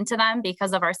jumping into them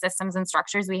because of our systems and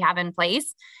structures we have in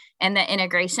place and the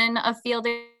integration of field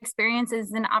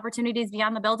experiences and opportunities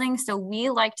beyond the building. So we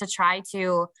like to try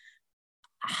to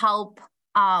help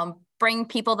bring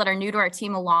people that are new to our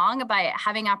team along by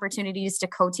having opportunities to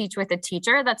co-teach with a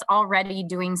teacher that's already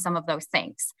doing some of those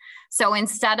things. So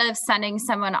instead of sending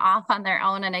someone off on their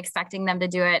own and expecting them to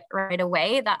do it right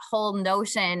away, that whole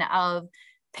notion of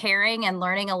pairing and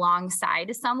learning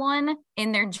alongside someone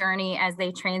in their journey as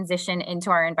they transition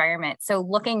into our environment. So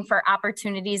looking for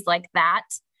opportunities like that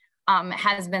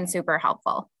has been super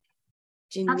helpful.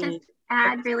 I'll just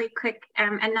add really quick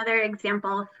another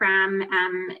example from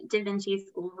Da Vinci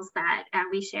Schools that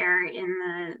we share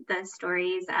in the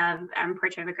stories of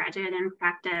Portrait of a Graduate in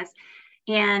Practice.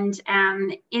 And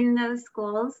in those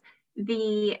schools,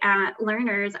 the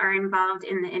learners are involved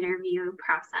in the interview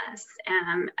process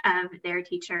of their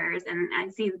teachers. And I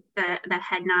see the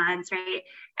head nods,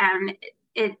 right?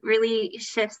 It really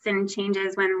shifts and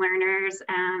changes when learners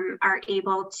are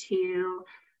able to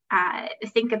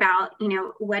think about,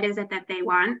 what is it that they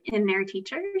want in their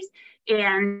teachers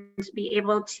and be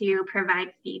able to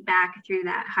provide feedback through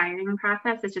that hiring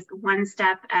process. It's just one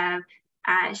step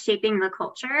of shaping the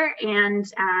culture and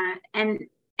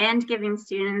giving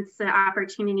students the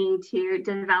opportunity to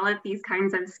develop these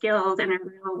kinds of skills in a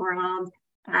real world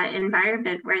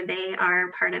environment where they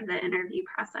are part of the interview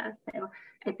process. So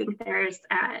I think there's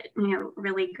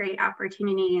really great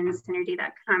opportunity and synergy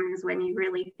that comes when you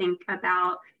really think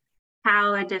about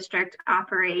how a district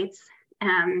operates,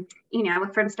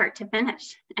 from start to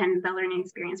finish and the learning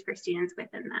experience for students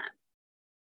within that.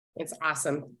 It's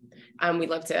awesome. We'd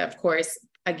love to, of course,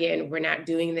 again, we're not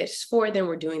doing this for them,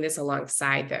 we're doing this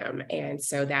alongside them. And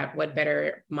so that what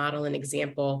better model and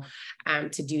example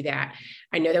to do that.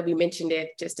 I know that we mentioned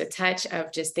it just a touch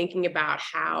of just thinking about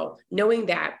how knowing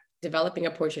that developing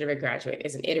a portrait of a graduate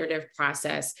is an iterative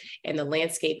process and the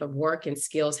landscape of work and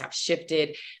skills have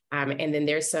shifted. And then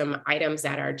there's some items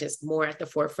that are just more at the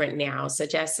forefront now,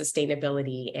 such as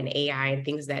sustainability and AI and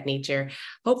things of that nature.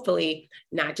 Hopefully,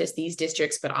 not just these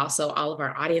districts, but also all of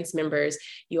our audience members,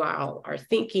 you all are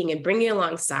thinking and bringing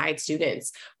alongside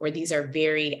students where these are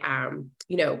very,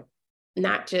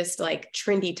 not just like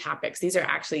trendy topics. These are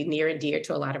actually near and dear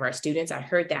to a lot of our students. I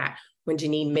heard that when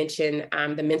Janine mentioned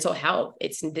the mental health.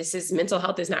 Mental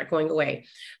health is not going away.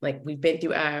 Like we've been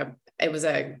through it was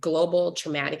a global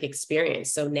traumatic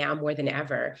experience. So now more than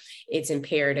ever, it's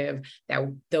imperative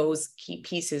that those key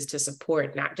pieces to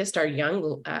support not just our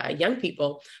young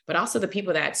people, but also the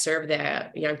people that serve the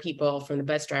young people, from the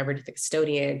bus driver to the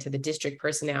custodian to the district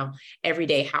personnel every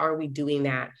day. How are we doing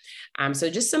that? So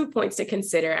just some points to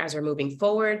consider as we're moving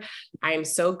forward. I am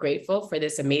so grateful for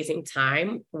this amazing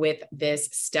time with this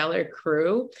stellar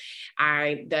crew.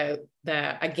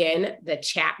 The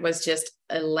chat was just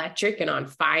electric and on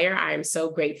fire. I am so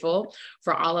grateful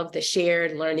for all of the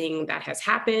shared learning that has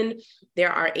happened.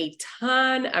 There are a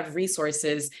ton of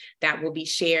resources that will be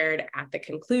shared at the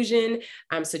conclusion.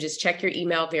 So just check your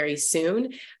email very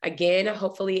soon. Again,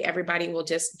 hopefully everybody will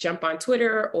just jump on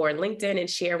Twitter or LinkedIn and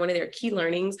share one of their key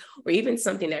learnings, or even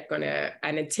something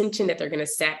an intention that they're going to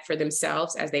set for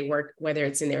themselves as they work, whether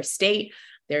it's in their state,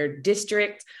 their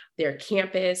district, their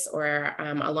campus, or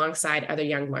alongside other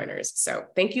young learners. So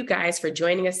thank you guys for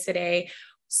joining us today.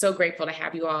 So grateful to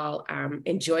have you all.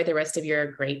 Enjoy the rest of your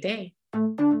great day.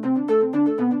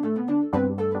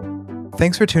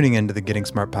 Thanks for tuning in to the Getting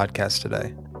Smart podcast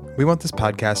today. We want this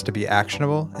podcast to be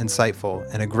actionable, insightful,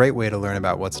 and a great way to learn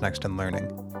about what's next in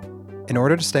learning. In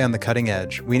order to stay on the cutting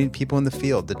edge, we need people in the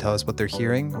field to tell us what they're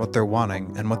hearing, what they're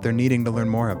wanting, and what they're needing to learn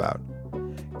more about.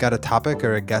 Got a topic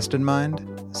or a guest in mind?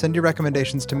 Send your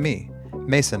recommendations to me,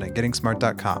 Mason at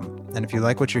gettingsmart.com. And if you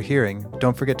like what you're hearing,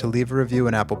 don't forget to leave a review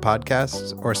in Apple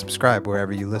Podcasts or subscribe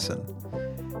wherever you listen.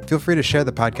 Feel free to share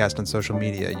the podcast on social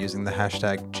media using the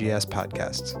hashtag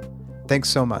GSPodcasts. Thanks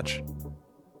so much.